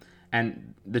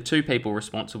and the 2 people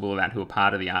responsible about who are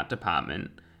part of the art department,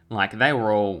 like they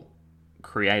were all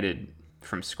created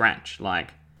from scratch,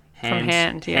 like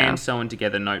hand sewn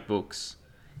together notebooks,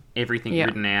 everything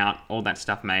written out, all that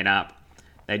stuff made up.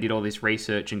 They did all this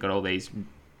research and got all these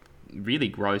really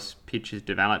gross pictures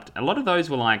developed. A lot of those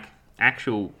were like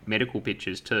actual medical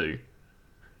pictures too.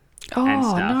 Oh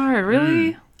no,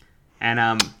 really?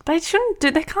 And They shouldn't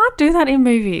do. They can't do that in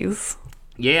movies.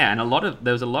 yeah, and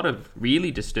there was a lot of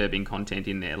really disturbing content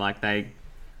in there. Like they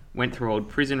went through old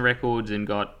prison records and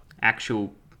got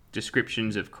actual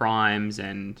descriptions of crimes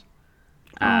and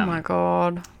Oh my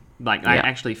god. like I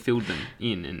actually filled them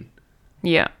in, and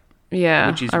Yeah.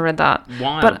 which is I read that.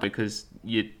 wild But because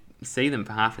you see them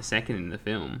for half a second in the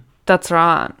film. That's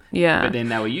right. Yeah. But then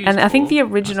they were used. And I think the for-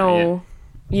 original,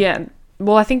 yeah.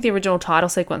 Well, I think the original title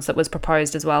sequence that was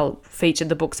proposed as well featured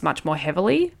the books much more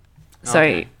heavily. So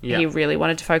Okay, yeah. he really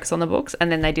wanted to focus on the books.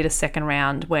 And then they did a second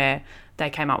round where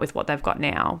they came up with what they've got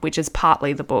now, which is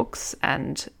partly the books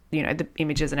and, you know, the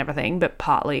images and everything, but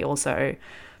partly also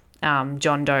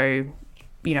John Doe,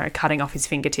 you know, cutting off his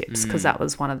fingertips, because that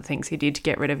was one of the things he did to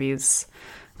get rid of his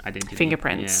Identity.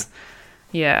 fingerprints.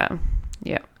 Yeah.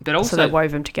 Yeah. But also, So they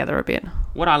wove them together a bit.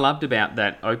 what I loved about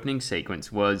that opening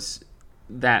sequence was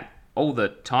that all the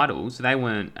titles, they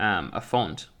weren't a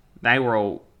font. They were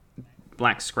all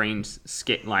black screens,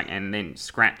 and then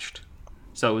scratched.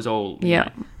 So it was all Yeah.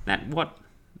 What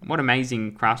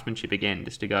amazing craftsmanship again,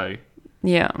 just to go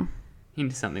Yeah.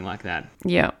 into something like that.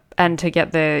 Yeah. And to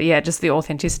get just the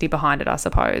authenticity behind it, I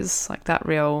suppose. Like that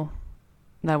real,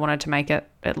 they wanted to make it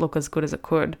look as good as it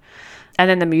could. And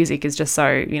then the music is just so,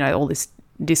 you know, all this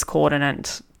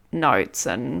discordant notes.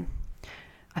 And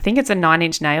I think it's a Nine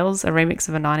Inch Nails, a remix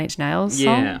of a Nine Inch Nails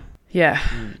song. Yeah. Yeah.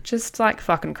 Just like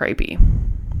fucking creepy.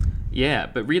 Yeah,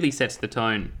 but really sets the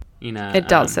tone in a... It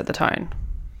does set the tone.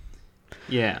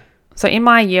 Yeah. So in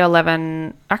my year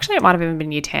 11, actually it might have even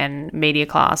been year 10 media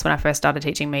class when I first started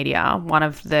teaching media, one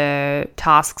of the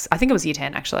tasks, I think it was year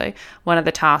 10 actually, one of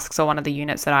the tasks or one of the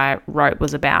units that I wrote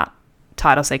was about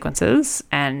title sequences,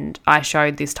 and I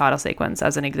showed this title sequence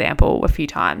as an example a few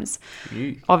times,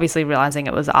 obviously realizing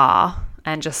it was R,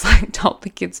 and just like told the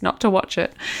kids not to watch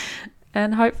it,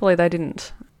 and hopefully they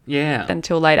didn't Yeah.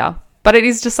 until later. But it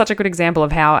is just such a good example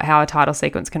of how a title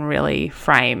sequence can really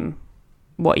frame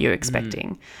what you're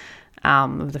expecting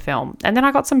of the film. And then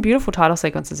I got some beautiful title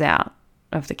sequences out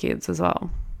of the kids as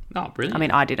well. Oh, brilliant. I mean,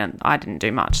 I didn't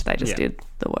do much. They just Yeah. did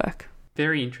the work.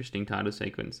 Very interesting title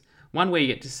sequence. One where you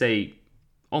get to see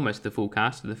almost the full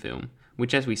cast of the film,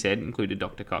 which, as we said, included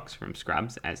Dr. Cox from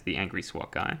Scrubs as the angry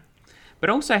SWAT guy, but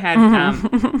also had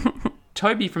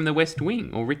Toby from The West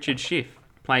Wing, or Richard Schiff,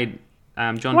 played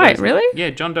John Wait, Doe's... really? Yeah,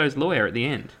 John Doe's lawyer at the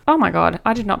end. Oh my God,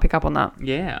 I did not pick up on that.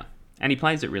 Yeah, and he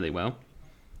plays it really well,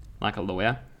 like a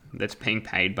lawyer that's being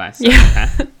paid by a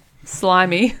psychopath.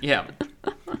 Slimy. Yeah,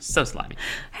 so slimy.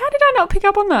 How did I not pick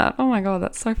up on that? Oh my God,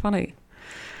 that's so funny.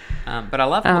 But I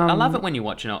love it when you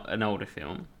watch an older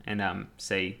film and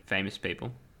see famous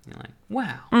people. You're like,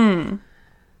 wow.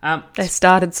 They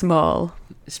started small.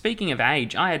 Speaking of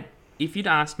age, if you'd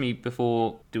asked me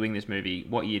before doing this movie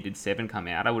what year did Seven come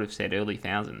out, I would have said early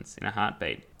thousands in a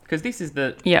heartbeat. Because this is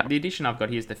the edition I've got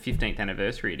here is the 15th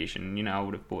anniversary edition. You know, I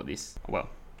would have bought this. Well,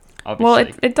 obviously.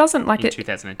 Well, it doesn't like in it.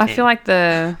 2010. I feel like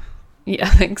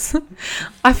thanks.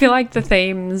 I feel like the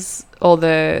themes or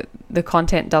the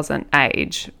content doesn't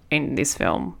age in this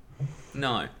film.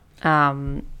 No.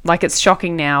 Like it's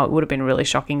shocking now. It would have been really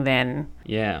shocking then.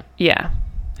 Yeah. Yeah.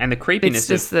 And the It's creepiness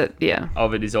just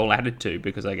of it is all added to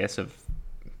because I guess of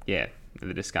the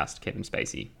discussed Kevin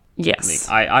Spacey. Yes.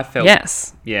 I felt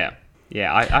Yes. Yeah.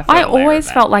 Yeah. I felt I a layer of always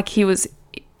that. felt like he was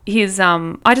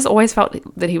I just always felt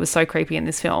that he was so creepy in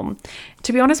this film.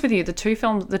 To be honest with you, the two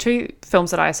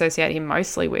films that I associate him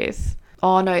mostly with.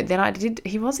 Oh no, then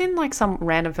he was in like some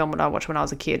random film that I watched when I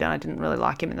was a kid and I didn't really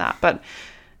like him in that. But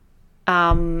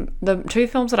the two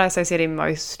films that I associate him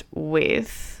most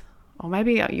with, or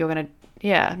maybe you're going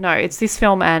to, no, it's this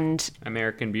film and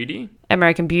American Beauty.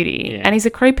 Yeah. And he's a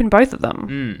creep in both of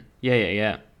them.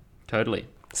 Yeah. Totally.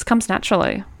 This comes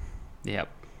naturally. Yep.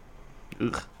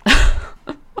 Ugh.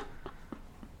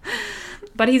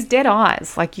 But his dead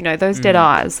eyes, like, you know, those dead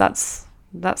eyes, that's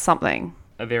something.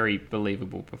 A very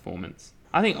believable performance.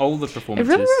 I think all the It performances...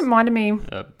 really reminded me...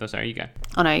 sorry, you go.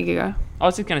 Oh, no, you go. I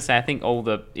was just going to say, I think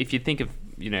if you think of,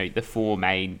 you know, the four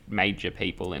major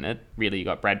people in it, really you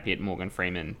got Brad Pitt, Morgan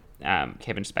Freeman,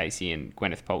 Kevin Spacey and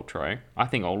Gwyneth Paltrow. I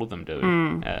think all of them do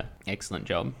an excellent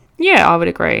job. Yeah, I would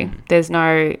agree. There's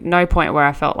no point where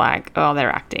I felt like, oh, they're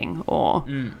acting or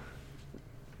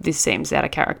this seems out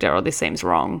of character or this seems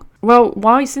wrong.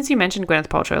 Well, since you mentioned Gwyneth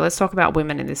Paltrow, let's talk about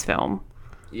women in this film.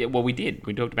 Yeah, well, we did.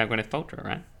 We talked about Gwyneth Paltrow,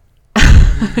 right?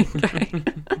 Okay.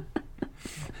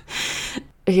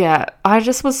 Yeah, I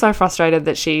just was so frustrated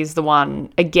that she's the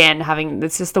one, again,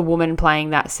 it's just the woman playing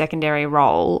that secondary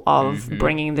role of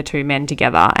bringing the two men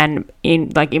together and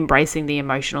embracing the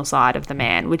emotional side of the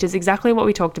man, which is exactly what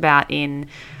we talked about in,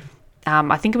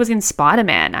 I think it was in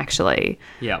Spider-Man, actually.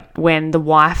 Yeah. When the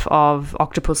wife of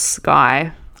Octopus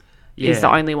Guy is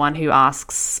the only one who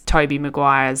asks Tobey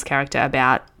Maguire's character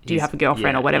about, do you have a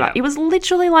girlfriend or whatever? Yeah. It was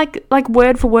literally like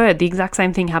word for word. The exact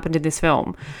same thing happened in this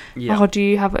film. Yeah. Oh, do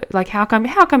you have how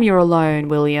come you're alone,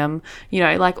 William? You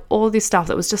know, like all this stuff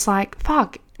that was just like,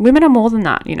 fuck, women are more than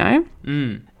that, you know?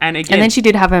 And again... And then she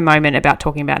did have her moment about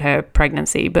talking about her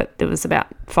pregnancy, but it was about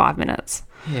 5 minutes.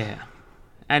 Yeah.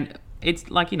 And it's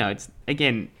like, you know, it's,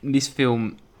 again, this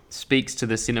film speaks to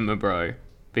the cinema bro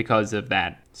because of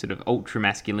that sort of ultra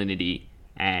masculinity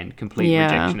and complete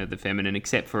rejection of the feminine,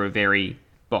 except for a very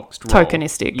boxed role.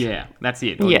 Tokenistic. Yeah, that's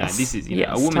it. Or, Yes. you know, this is, you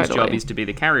know, a woman's job is to be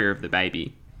the carrier of the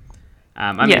baby.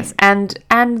 I Yes, mean,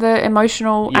 and the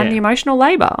emotional Yeah. and the emotional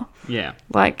labor. yeah,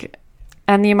 Like,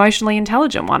 and the emotionally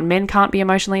intelligent one. Men can't be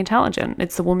emotionally intelligent.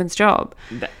 It's the woman's job.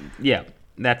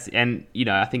 that's, and, you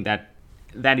know, I think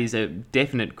that is a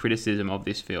definite criticism of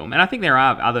this film. And I think there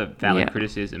are other valid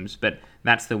criticisms, but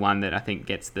that's the one that I think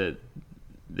gets the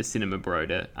cinema bro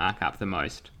to arc up the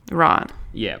most. Right.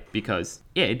 Yeah, because,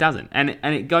 it doesn't. And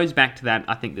it goes back to that,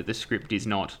 I think that the script is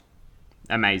not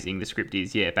amazing. The script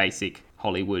is, basic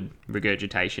Hollywood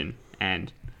regurgitation,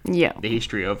 and Yeah. the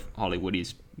history of Hollywood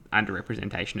is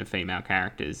underrepresentation of female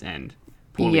characters and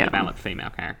poorly developed female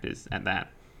characters at that.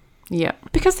 Yeah.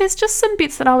 Because there's just some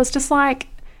bits that I was like,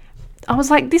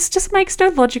 this just makes no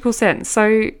logical sense.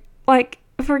 So, like,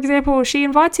 for example, she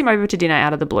invites him over to dinner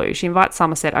out of the blue. She invites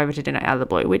Somerset over to dinner out of the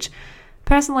blue, which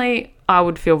personally I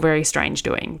would feel very strange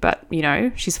doing. But, you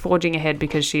know, she's forging ahead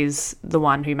because she's the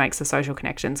one who makes the social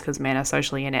connections, because men are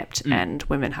socially inept and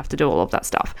women have to do all of that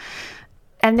stuff.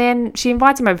 And then she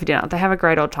invites him over for dinner. They have a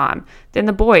great old time. Then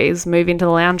the boys move into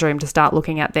the lounge room to start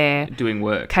looking at their Doing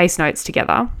work case notes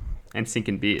together. and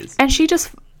sinking beers. And she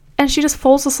just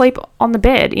falls asleep on the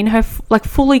bed in her like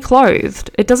fully clothed.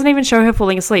 It doesn't even show her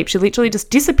falling asleep. She literally just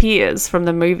disappears from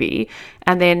the movie,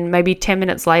 and then maybe 10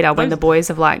 minutes later, when the boys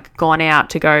have like gone out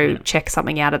to go check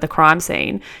something out at the crime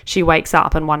scene, she wakes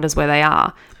up and wonders where they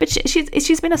are. But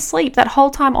she's been asleep that whole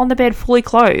time on the bed, fully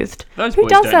clothed. Those Who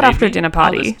boys does don't that need after a me. dinner I'll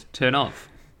party? just turn off.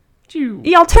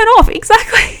 Yeah, I'll turn off.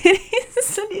 Exactly.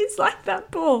 It is like that,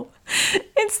 Paul.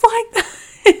 It's like that.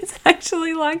 It's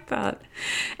actually like that.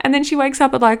 And then she wakes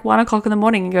up at like 1 o'clock in the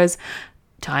morning and goes,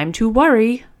 time to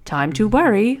worry.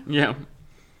 Yeah.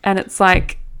 And it's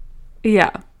like,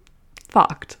 yeah,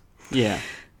 fucked. Yeah.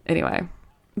 Anyway.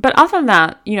 But other than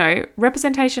that, you know,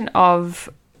 representation of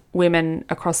women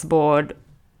across the board,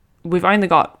 we've only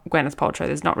got Gwyneth Paltrow.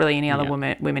 There's not really any other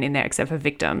women in there except for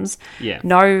victims. Yeah.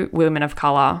 No women of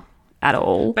colour at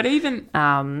all. But even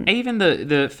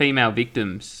the female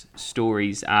victims'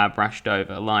 stories are brushed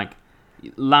over. Like,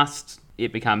 Lust,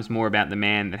 it becomes more about the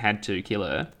man that had to kill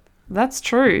her. That's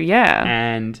true, yeah.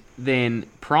 And then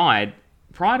Pride,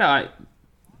 I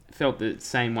felt the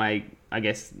same way, I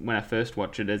guess, when I first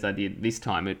watched it as I did this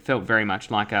time. It felt very much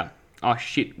like oh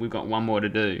shit, we've got one more to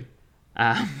do.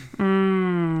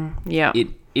 Yeah.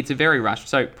 It's a very rushed.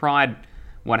 So Pride,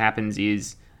 what happens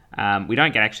is we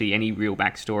don't get actually any real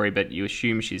backstory, but you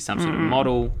assume she's some sort of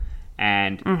model,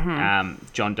 and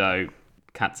John Doe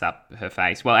cuts up her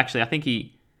face. Well, actually, I think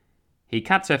he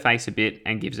cuts her face a bit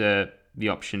and gives her the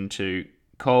option to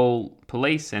call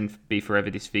police and be forever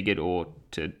disfigured, or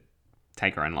to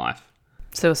take her own life.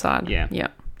 Suicide. Yeah. Yeah.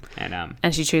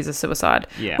 And she chooses suicide.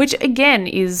 Yeah. Which, again,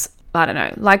 is, I don't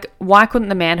know, like, why couldn't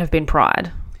the man have been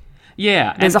Pride?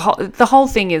 yeah, There's the whole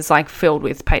thing is, like, filled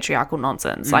with patriarchal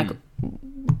nonsense. Like,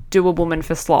 do a woman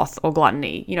for sloth or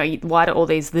gluttony? You know, why do all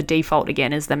these, the default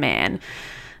again is the man?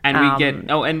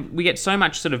 And we get so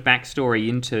much sort of backstory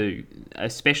into,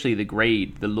 especially the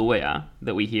Greed, the lawyer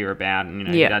that we hear about, and, you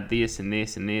know, he does this and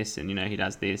this and this, and, you know, he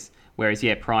does this. Whereas,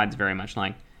 Pride's very much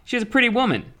like, she's a pretty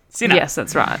woman, sinner. Yes,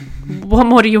 that's right. What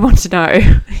more do you want to know?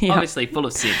 Yeah. Obviously full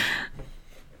of sin.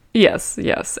 Yes.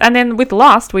 And then with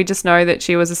Lust, we just know that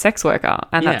she was a sex worker,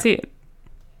 and that's it.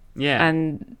 Yeah.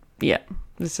 And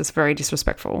it's just very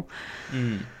disrespectful.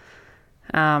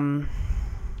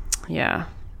 Yeah.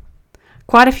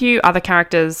 Quite a few other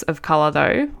characters of colour,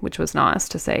 though, which was nice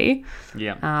to see.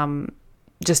 Yeah.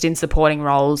 Just in supporting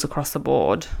roles across the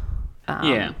board.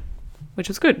 Which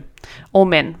was good. All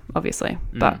men, obviously.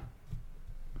 But,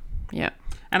 yeah.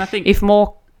 And I think... if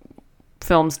more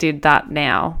films did that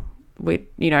now, we,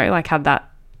 you know, like, had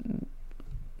that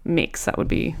mix, that would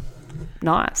be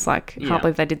nice. Like, I can't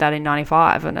believe they did that in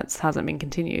 95 and it hasn't been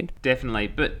continued. Definitely.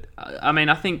 But, I mean,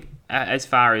 I think as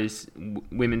far as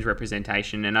women's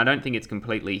representation, and I don't think it's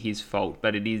completely his fault,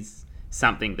 but it is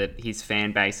something that his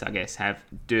fan base, I guess, have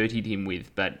dirtied him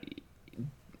with. But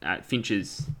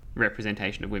Fincher's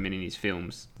representation of women in his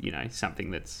films, you know, something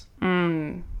that's...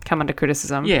 come under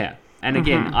criticism. Yeah. And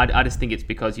again, I just think it's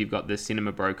because you've got the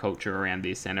cinema bro culture around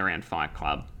this and around Fight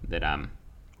Club that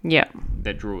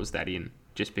that draws that in.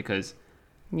 Just because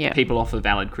people offer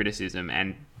valid criticism,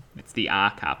 and it's the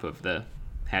arc up of the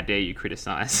how dare you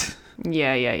criticize.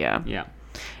 Yeah. Yeah.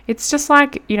 It's just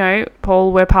like, you know,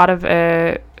 Paul, we're part of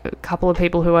a a couple of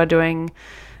people who are doing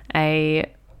a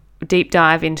deep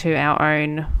dive into our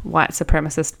own white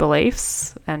supremacist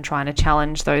beliefs and trying to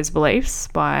challenge those beliefs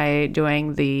by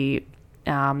doing the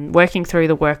working through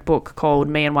the workbook called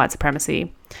Me and White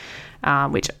Supremacy,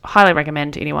 which I highly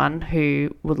recommend to anyone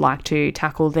who would like to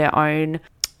tackle their own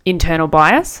internal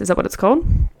bias. Is that what it's called?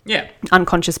 Yeah.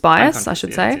 Unconscious bias, I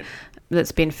should say.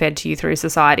 That's been fed to you through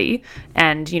society.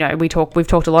 And, you know, we've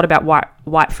talked a lot about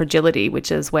white fragility,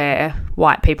 which is where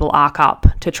white people arc up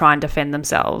to try and defend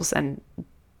themselves and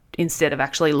instead of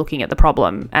actually looking at the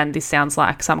problem. And this sounds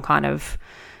like some kind of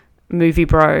movie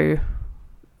bro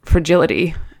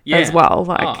fragility as well.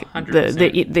 Like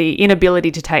the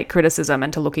inability to take criticism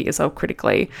and to look at yourself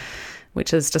critically,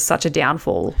 which is just such a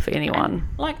downfall for anyone.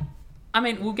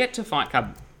 And, we'll get to Fight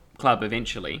Club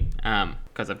eventually,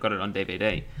 because I've got it on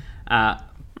DVD.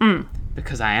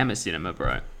 Because I am a cinema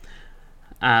bro.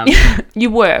 You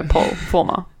were, Paul,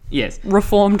 former. Yes.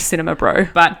 Reformed cinema bro.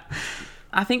 But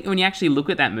I think when you actually look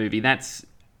at that movie, that's,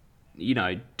 you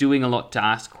know, doing a lot to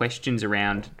ask questions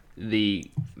around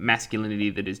the masculinity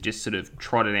that is just sort of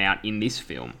trotted out in this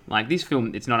film. Like, this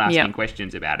film, it's not asking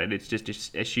questions about it. It's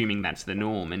just assuming that's the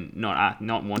norm and not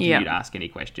wanting you to ask any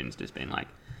questions, just being like,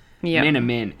 men are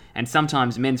men. And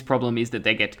sometimes men's problem is that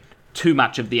they get too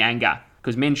much of the anger.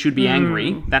 Because men should be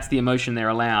angry. That's the emotion they're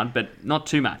allowed, but not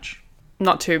too much.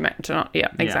 Not too much.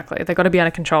 Exactly. They've got to be able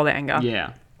to control their anger.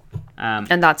 Yeah.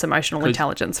 And that's emotional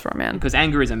intelligence for a man. Because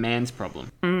anger is a man's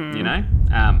problem, you know?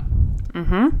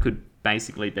 Could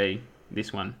basically be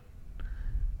this one.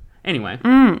 Anyway.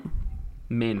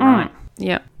 Men, right?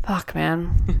 Yeah. Fuck,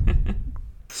 man.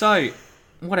 So,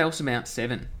 what else about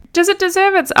 7? Does it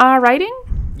deserve its R rating?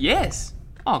 Yes.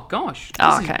 Oh, gosh.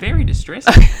 This is very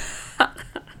distressing.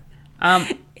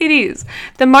 It is.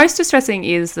 The most distressing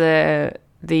is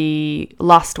the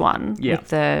lust one with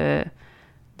the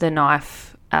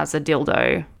knife as a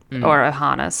dildo or a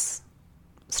harness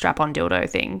strap-on dildo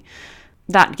thing.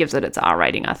 That gives it its R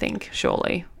rating, I think,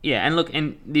 surely. Yeah, and look,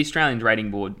 and the Australian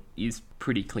Rating Board is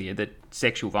pretty clear that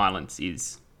sexual violence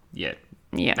is,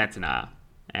 that's an R.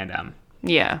 And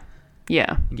yeah,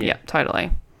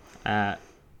 totally. I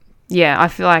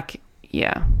feel like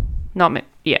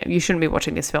you shouldn't be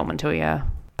watching this film until you're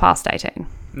past 18.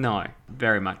 No,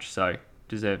 very much so.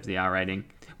 Deserves the R rating.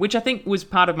 Which I think was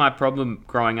part of my problem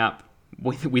growing up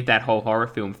with that whole horror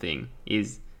film thing,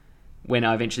 is when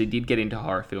I eventually did get into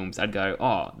horror films, I'd go,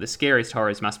 oh, the scariest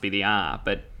horrors must be the R.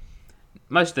 But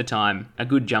most of the time, a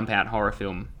good jump-out horror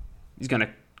film is going to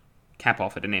cap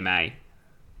off at an MA.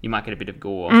 You might get a bit of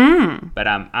gore. But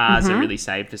R's are really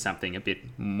saved for something a bit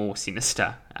more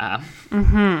sinister.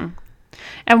 And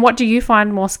what do you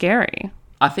find more scary?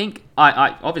 I think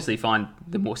I obviously find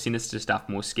the more sinister stuff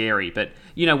more scary, but,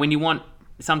 you know, when you want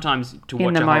sometimes to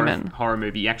watch a horror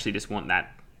movie, you actually just want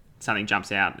that something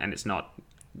jumps out and it's not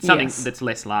something that's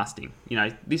less lasting. You know,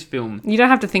 this film... You don't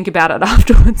have to think about it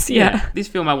afterwards, This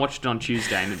film, I watched it on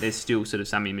Tuesday and there's still sort of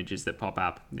some images that pop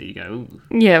up. There you go. Ooh.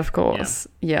 Yeah, of course.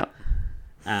 Yeah.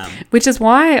 Which is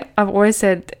why I've always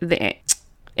said the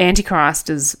Antichrist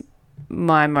is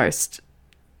my most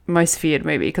feared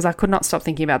movie, because I could not stop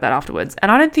thinking about that afterwards.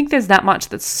 And I don't think there's that much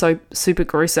that's so super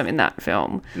gruesome in that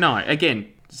film. No, again,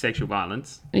 sexual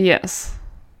violence. Yes.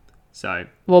 So.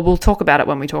 Well, we'll talk about it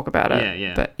when we talk about it.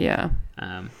 Yeah. But yeah.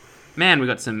 Man, we've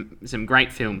got some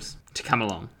great films to come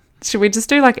along. Should we just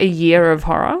do like a year of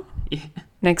horror? Yeah.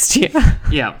 Next year?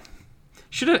 Yeah.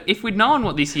 If we'd known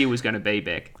what this year was going to be,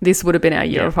 Beck. This would have been our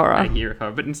year of horror. A year of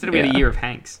horror. But instead of being a year of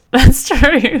Hanks. That's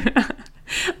true.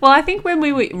 Well, I think when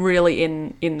we were really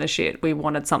in the shit, we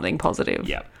wanted something positive.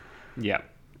 Yep.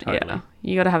 Totally. Yeah.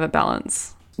 You got to have a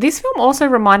balance. This film also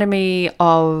reminded me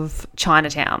of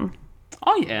Chinatown.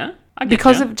 Oh, yeah.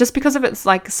 Because of it's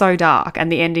like so dark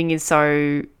and the ending is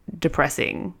so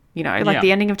depressing, you know, like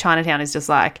the ending of Chinatown is just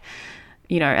like,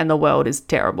 you know, and the world is a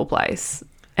terrible place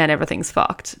and everything's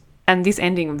fucked. And this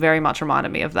ending very much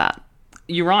reminded me of that.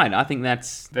 You're right. I think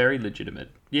that's very legitimate.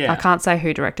 Yeah. I can't say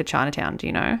who directed Chinatown. Do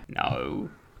you know? No,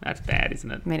 that's bad, isn't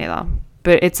it? Me neither.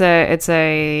 But I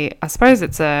suppose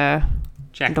it's a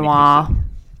Jack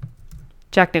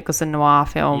Nicholson noir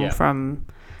film from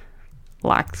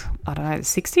like, I don't know, the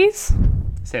 60s?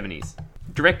 70s.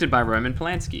 Directed by Roman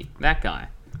Polanski. That guy.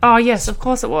 Oh, yes, of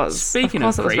course it was. Speaking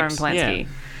of creeps, it was Roman Polanski.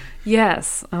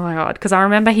 Yes. Oh, my God. Because I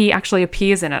remember he actually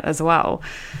appears in it as well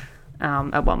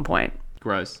at one point.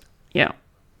 Gross. Yeah.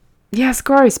 Yes,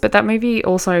 gross. But that movie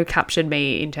also captured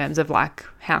me in terms of like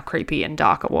how creepy and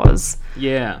dark it was.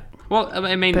 Yeah. Well,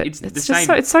 I mean, but it's the just same.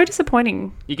 It's so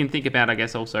disappointing. You can think about, I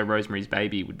guess, also Rosemary's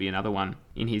Baby would be another one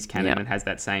in his canon that has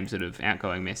that same sort of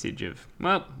outgoing message of,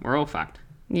 well, we're all fucked.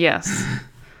 Yes.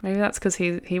 Maybe that's because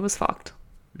he was fucked.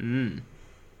 Yep,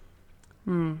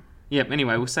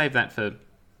 anyway, we'll save that for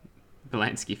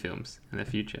Polanski films in the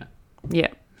future. Yeah.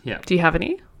 Yeah. Do you have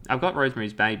any? I've got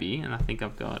Rosemary's Baby, and I think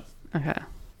I've got... Okay.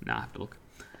 No, I have to look.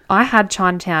 I had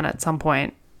Chinatown at some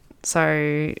point,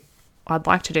 so I'd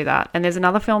like to do that. And there's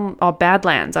another film,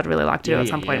 Badlands, I'd really like to do at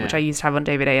some point, which I used to have on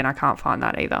DVD, and I can't find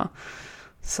that either.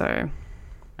 So...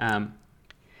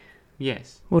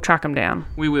 yes. We'll track them down.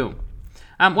 We will.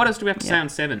 What else do we have to say on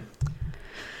 7?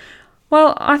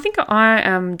 Well, I think I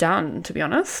am done, to be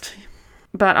honest.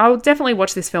 But I'll definitely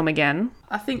watch this film again.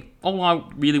 I think all I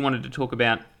really wanted to talk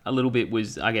about a little bit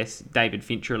was, I guess, David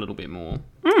Fincher a little bit more.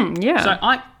 Yeah.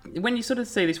 So when you sort of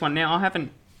see this one now, I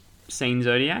haven't seen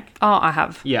Zodiac. Oh, I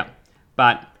have. Yeah,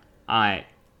 but I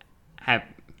have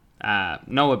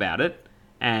know about it,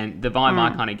 and the vibe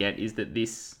I kind of get is that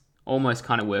this almost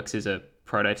kind of works as a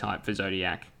prototype for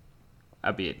Zodiac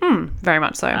a bit. Very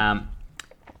much so.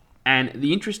 And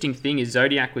the interesting thing is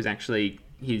Zodiac was actually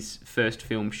his first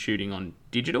film shooting on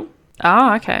digital.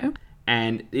 Oh, okay.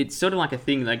 And it's sort of like a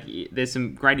thing, like there's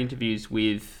some great interviews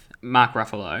with Mark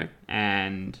Ruffalo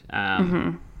and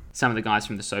some of the guys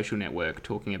from The Social Network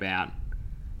talking about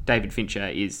David Fincher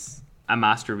is a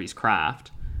master of his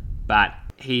craft, but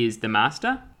he is the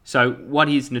master. So what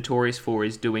he's notorious for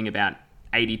is doing about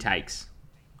 80 takes.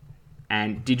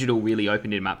 And digital really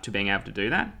opened him up to being able to do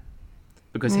that.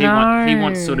 Because he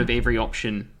wants sort of every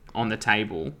option on the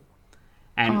table.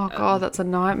 And, oh, God, that's a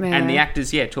nightmare. And the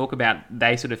actors, talk about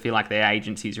they sort of feel like their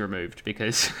agency's removed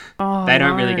because they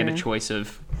don't really get a choice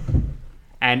of...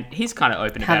 And he's kind of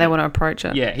open about it. How they want to approach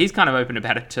it. Yeah, he's kind of open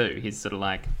about it too. He's sort of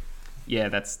like, yeah,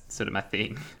 that's sort of my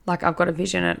thing. Like, I've got a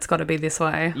vision and it's got to be this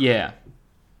way. Yeah.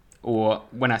 Or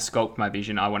when I sculpt my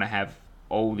vision, I want to have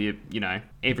all the,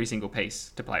 every single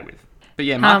piece to play with. But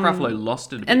yeah, Mark Ruffalo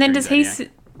lost it a bit. And then does he...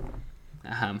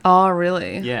 oh,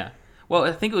 really? Yeah. Well,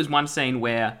 I think it was one scene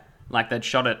where, like, they'd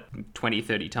shot it 20,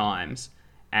 30 times,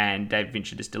 and David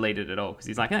Fincher just deleted it all, because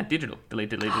he's like, digital, delete.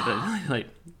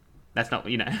 That's not,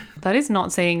 That is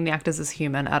not seeing the actors as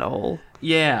human at all.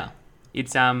 Yeah.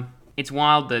 It's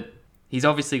wild that he's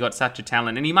obviously got such a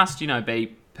talent, and he must,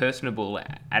 be personable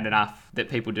at enough that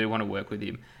people do want to work with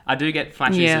him. I do get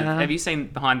flashes of... Have you seen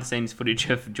behind-the-scenes footage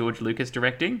of George Lucas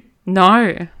directing?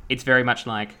 No. It's very much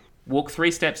like, walk 3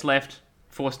 steps left,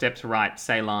 4 steps right,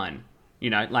 say line.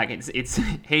 It's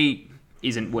he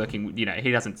isn't working,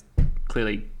 he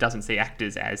clearly doesn't see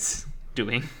actors as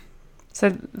doing. So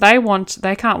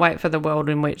they can't wait for the world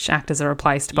in which actors are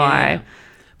replaced by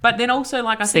But then also,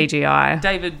 I think CGI.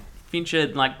 David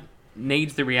Fincher,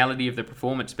 needs the reality of the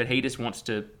performance, but he just wants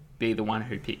to be the one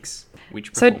who picks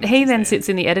which performance. So he then sits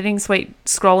in the editing suite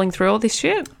scrolling through all this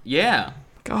shit? Yeah.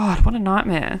 God, what a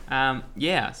nightmare.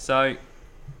 So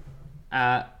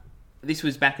this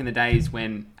was back in the days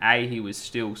when he was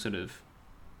still sort of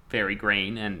very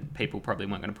green and people probably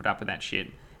weren't going to put up with that shit,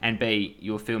 and B,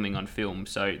 you're filming on film,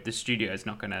 so the studio's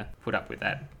not going to put up with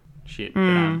that shit.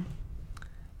 But,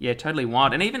 totally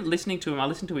wild. And even listening to him, I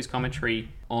listened to his commentary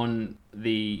on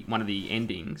one of the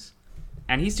endings,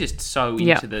 and he's just so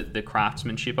into the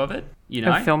craftsmanship of it,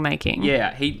 Of filmmaking.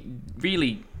 Yeah, he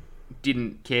really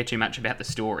didn't care too much about the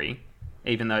story,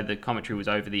 even though the commentary was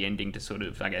over the ending to sort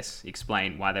of, I guess,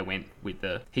 explain why they went with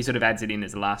he sort of adds it in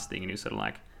as the last thing, and he was sort of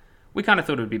like, we kind of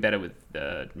thought it would be better with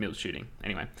Mills shooting.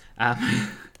 Anyway.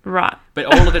 Right. But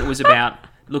all of it was about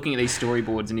looking at these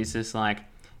storyboards, and he's just like,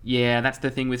 yeah, that's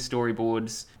the thing with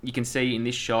storyboards. You can see in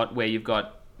this shot where you've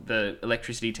got the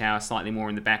electricity tower slightly more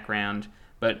in the background,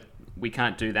 but we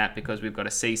can't do that because we've got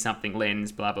a see something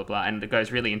lens, blah, blah, blah. And it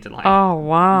goes really into oh,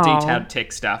 wow. detailed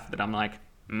tech stuff that I'm like,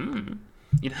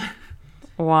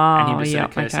 Wow. And he was sort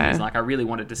of cursing. He's like, I really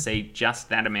wanted to see just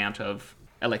that amount of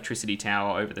electricity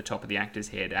tower over the top of the actor's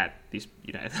head at this,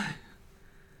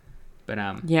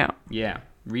 But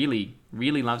really,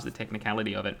 really loves the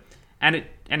technicality of it, and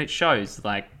it shows.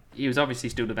 Like, he was obviously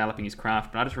still developing his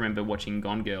craft, but I just remember watching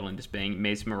Gone Girl and just being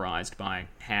mesmerized by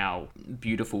how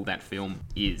beautiful that film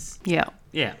is. Yeah.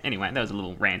 Yeah. Anyway, that was a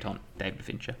little rant on David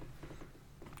Fincher.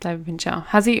 David Fincher.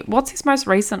 What's his most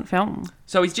recent film?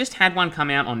 So he's just had one come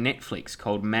out on Netflix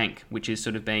called Mank, which has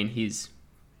sort of been his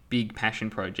big passion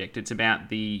project. It's about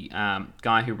the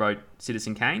guy who wrote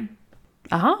Citizen Kane.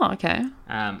 Okay.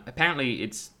 Apparently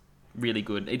it's really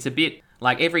good. It's a bit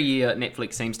like every year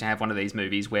Netflix seems to have one of these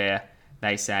movies where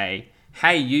they say,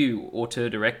 hey, you auteur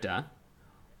director,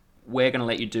 we're going to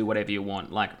let you do whatever you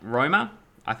want. Like Roma,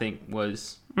 I think,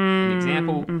 was an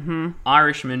example. Mm-hmm.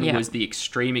 Irishman was the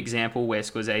extreme example where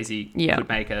Scorsese could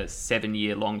make a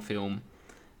 7-year long film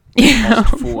that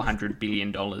cost $400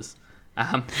 billion.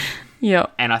 Yeah.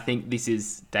 And I think this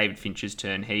is David Fincher's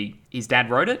turn. His dad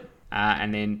wrote it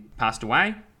and then passed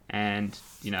away. And,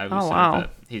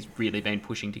 he's really been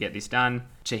pushing to get this done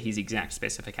to his exact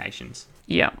specifications.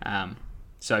 Yeah.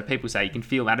 So people say you can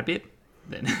feel that a bit.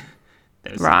 Then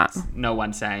there's no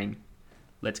one saying,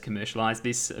 let's commercialise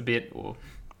this a bit or,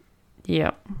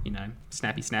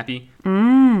 snappy.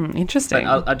 Interesting.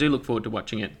 But I do look forward to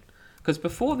watching it. Because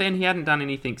before then, he hadn't done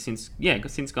anything since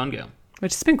Gone Girl.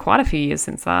 Which has been quite a few years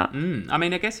since that. I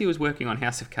mean, I guess he was working on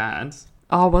House of Cards.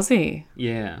 Oh, was he?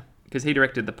 Yeah, because he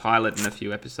directed the pilot and a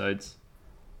few episodes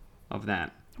of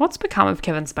that. What's become of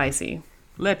Kevin Spacey?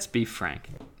 Let's be frank.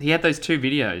 He had those 2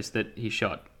 videos that he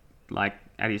shot, like,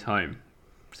 at his home,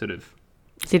 sort of.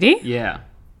 Did he? Yeah.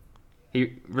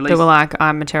 He released... They were like,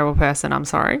 I'm a terrible person, I'm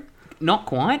sorry. Not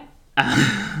quite.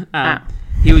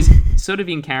 He was sort of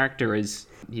in character as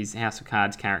his House of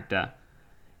Cards character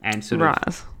and sort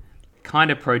of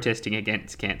kind of protesting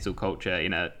against cancel culture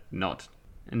in a not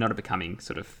a becoming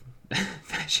sort of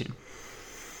fashion.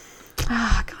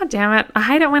 Oh, God damn it. I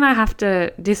hate it when I have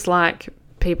to dislike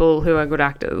people who are good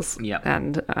actors. Yep.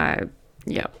 And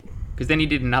Because then he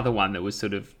did another one that was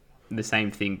sort of the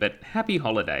same thing, but Happy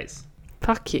Holidays.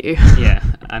 Fuck you. Yeah,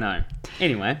 I know.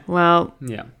 Anyway. Well,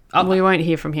 yeah. We won't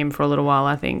hear from him for a little while,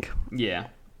 I think. Yeah.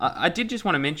 I did just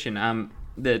want to mention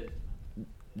that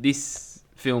this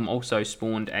film also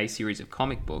spawned a series of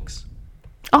comic books.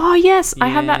 Oh, yes. I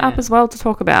had that up as well to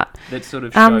talk about. That sort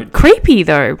of showed... creepy,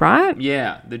 though, right?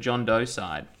 Yeah, the John Doe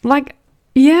side. Like,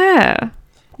 yeah.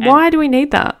 Why do we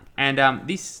need that? And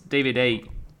this DVD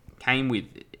came with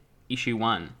issue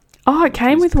 1. Oh, it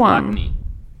came with Gluttony.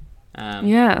 one.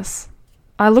 Yes.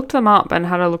 I looked them up and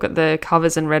had a look at the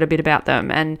covers and read a bit about them,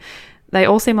 and they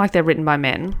all seem like they're written by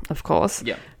men, of course.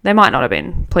 Yeah. They might not have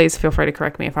been. Please feel free to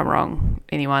correct me if I'm wrong,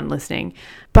 anyone listening.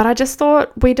 But I just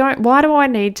thought, why do I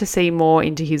need to see more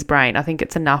into his brain? I think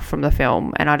it's enough from the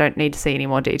film, and I don't need to see any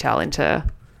more detail into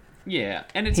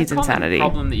and it's his a common insanity.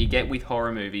 problem that you get with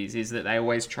horror movies is that they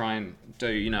always try and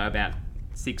do, about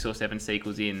 6 or 7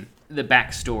 sequels in the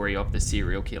backstory of the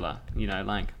serial killer.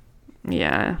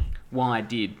 Yeah. Why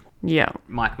did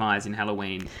Mike Myers in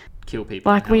Halloween kill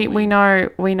people? Like we know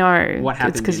what happened.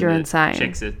 It's because you're insane.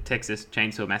 Texas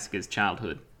Chainsaw Massacre's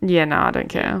childhood. Yeah, no, I don't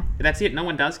care. But that's it. No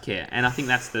one does care, and I think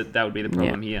that would be the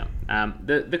problem here.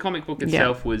 The comic book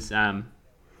itself was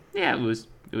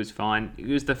it was fine. It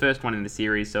was the first one in the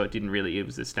series, so it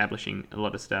was establishing a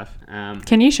lot of stuff.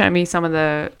 Can you show me some of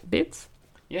the bits?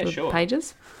 Yeah, sure.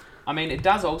 Pages. I mean, it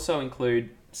does also include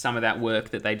some of that work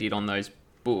that they did on those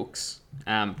books,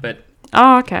 but.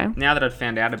 Oh, okay. Now that I've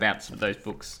found out about some of those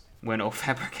books weren't all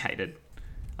fabricated,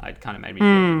 it kind of made me feel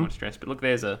a bit more stressed. But look,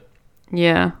 there's a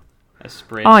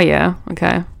spread. Oh, yeah.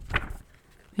 Okay.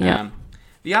 Yeah.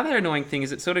 The other annoying thing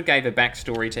is it sort of gave a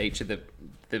backstory to each of the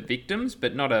victims,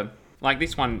 but not a... Like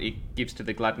this one, it gives to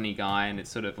the gluttony guy, and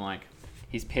it's sort of like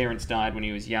his parents died when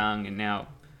he was young, and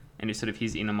it's sort of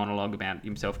his inner monologue about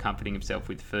himself comforting himself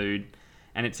with food.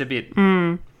 And it's a bit...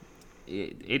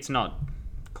 It's not...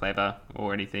 clever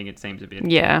or anything. It seems a bit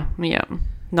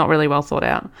not really well thought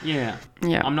out.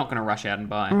 I'm not going to rush out and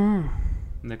buy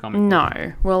the comic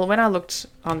book. Well, when I looked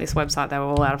on this website they were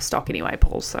all out of stock anyway,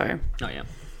 Paul, so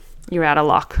you're out of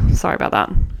luck. Sorry about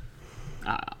that.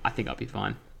 I think I'll be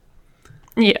fine.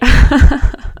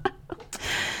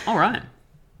 All right,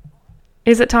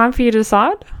 is it time for you to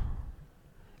decide?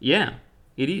 Yeah,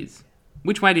 it is.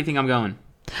 Which way do you think I'm going?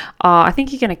 I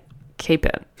think you're going to keep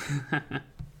it.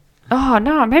 Oh,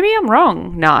 no, maybe I'm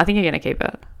wrong. No, I think you're going to keep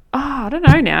it. Oh, I don't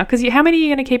know now. Because how many are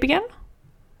you going to keep again?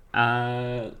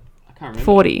 I can't remember.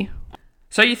 40.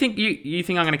 So you think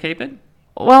I'm going to keep it?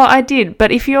 Well, I did.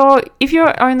 But if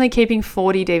you're only keeping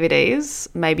 40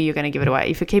 DVDs, maybe you're going to give it away.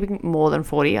 If you're keeping more than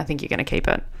 40, I think you're going to keep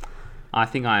it. I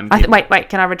think I am. Wait,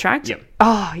 can I retract? Yep.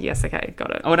 Oh, yes, okay,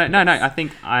 got it. Oh, no, I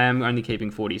think I am only keeping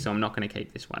 40, so I'm not going to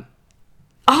keep this one.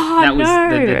 Oh, that was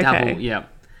the double, okay. yeah.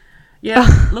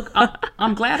 Yeah, look,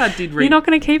 I'm glad I did... You're not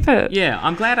going to keep it? Yeah,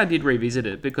 I'm glad I did revisit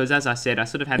it because, as I said, I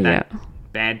sort of had that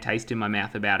bad taste in my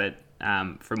mouth about it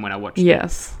from when I watched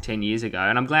it 10 years ago.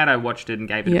 And I'm glad I watched it and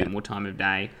gave it a bit more time of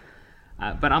day.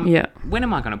 But when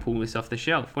am I going to pull this off the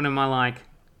shelf? When am I like,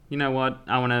 you know what,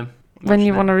 I want to... When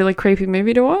you want a really creepy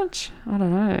movie to watch? I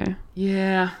don't know.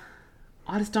 Yeah,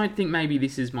 I just don't think maybe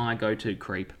this is my go-to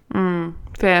creep.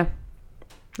 Fair.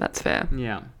 That's fair.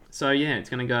 Yeah. So,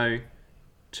 it's going to go...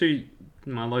 to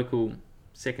my local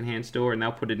secondhand store and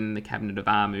they'll put it in the cabinet of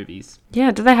R movies. Yeah,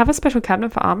 do they have a special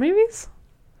cabinet for R movies?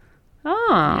 Oh.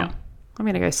 Yeah. I'm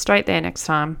going to go straight there next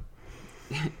time.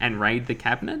 And raid the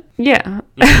cabinet? Yeah.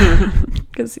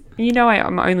 Because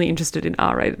I'm only interested in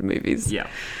R-rated movies. Yeah.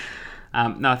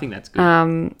 No, I think that's good.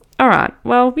 All right.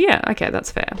 Well, yeah. Okay,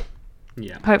 that's fair.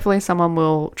 Yeah. Hopefully someone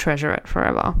will treasure it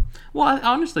forever. Well, I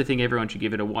honestly think everyone should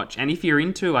give it a watch. And if you're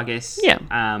into, I guess,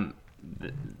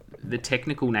 the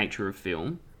technical nature of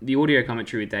film, the audio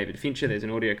commentary with David Fincher, there's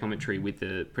an audio commentary with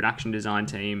the production design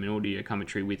team, an audio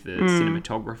commentary with the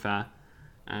cinematographer.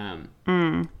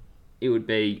 It would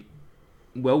be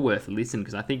well worth a listen,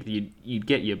 because I think you'd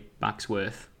get your buck's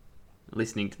worth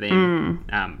listening to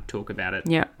them talk about it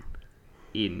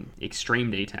in extreme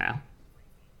detail.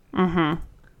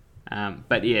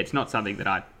 But yeah, it's not something that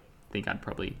I think I'd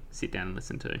probably sit down and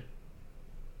listen to.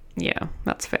 Yeah,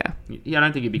 that's fair. Yeah, I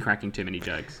don't think you'd be cracking too many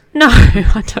jokes. No,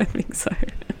 I don't think so.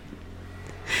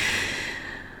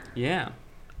 Yeah.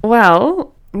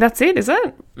 Well, that's it, is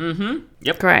it? Mm-hmm.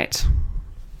 Yep. Great.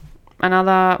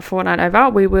 Another fortnight over.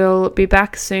 We will be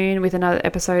back soon with another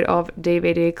episode of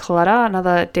DVD Clutter,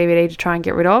 another DVD to try and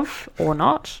get rid of, or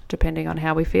not, depending on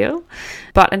how we feel.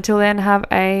 But until then, have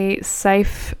a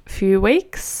safe few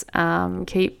weeks.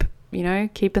 Keeping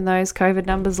those COVID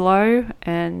numbers low,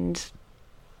 and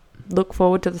look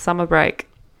forward to the summer break.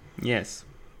 Yes.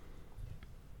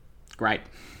 Great.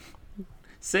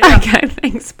 See ya. Okay,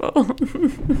 thanks, Paul.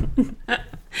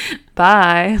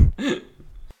 Bye.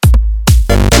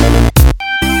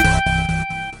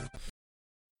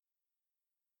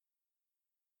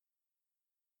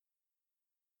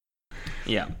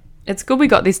 Yeah. It's good we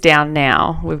got this down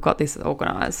now. We've got this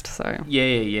organised, so...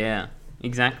 Yeah.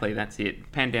 Exactly, that's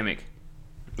it. Pandemic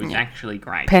was actually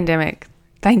great. Pandemic.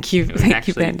 Thank you. It was Thank you,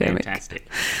 actually pandemic. fantastic.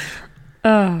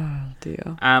 Oh, dear.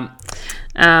 All right.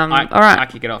 I I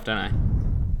kick it off, don't I?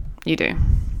 You do.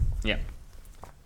 Yep.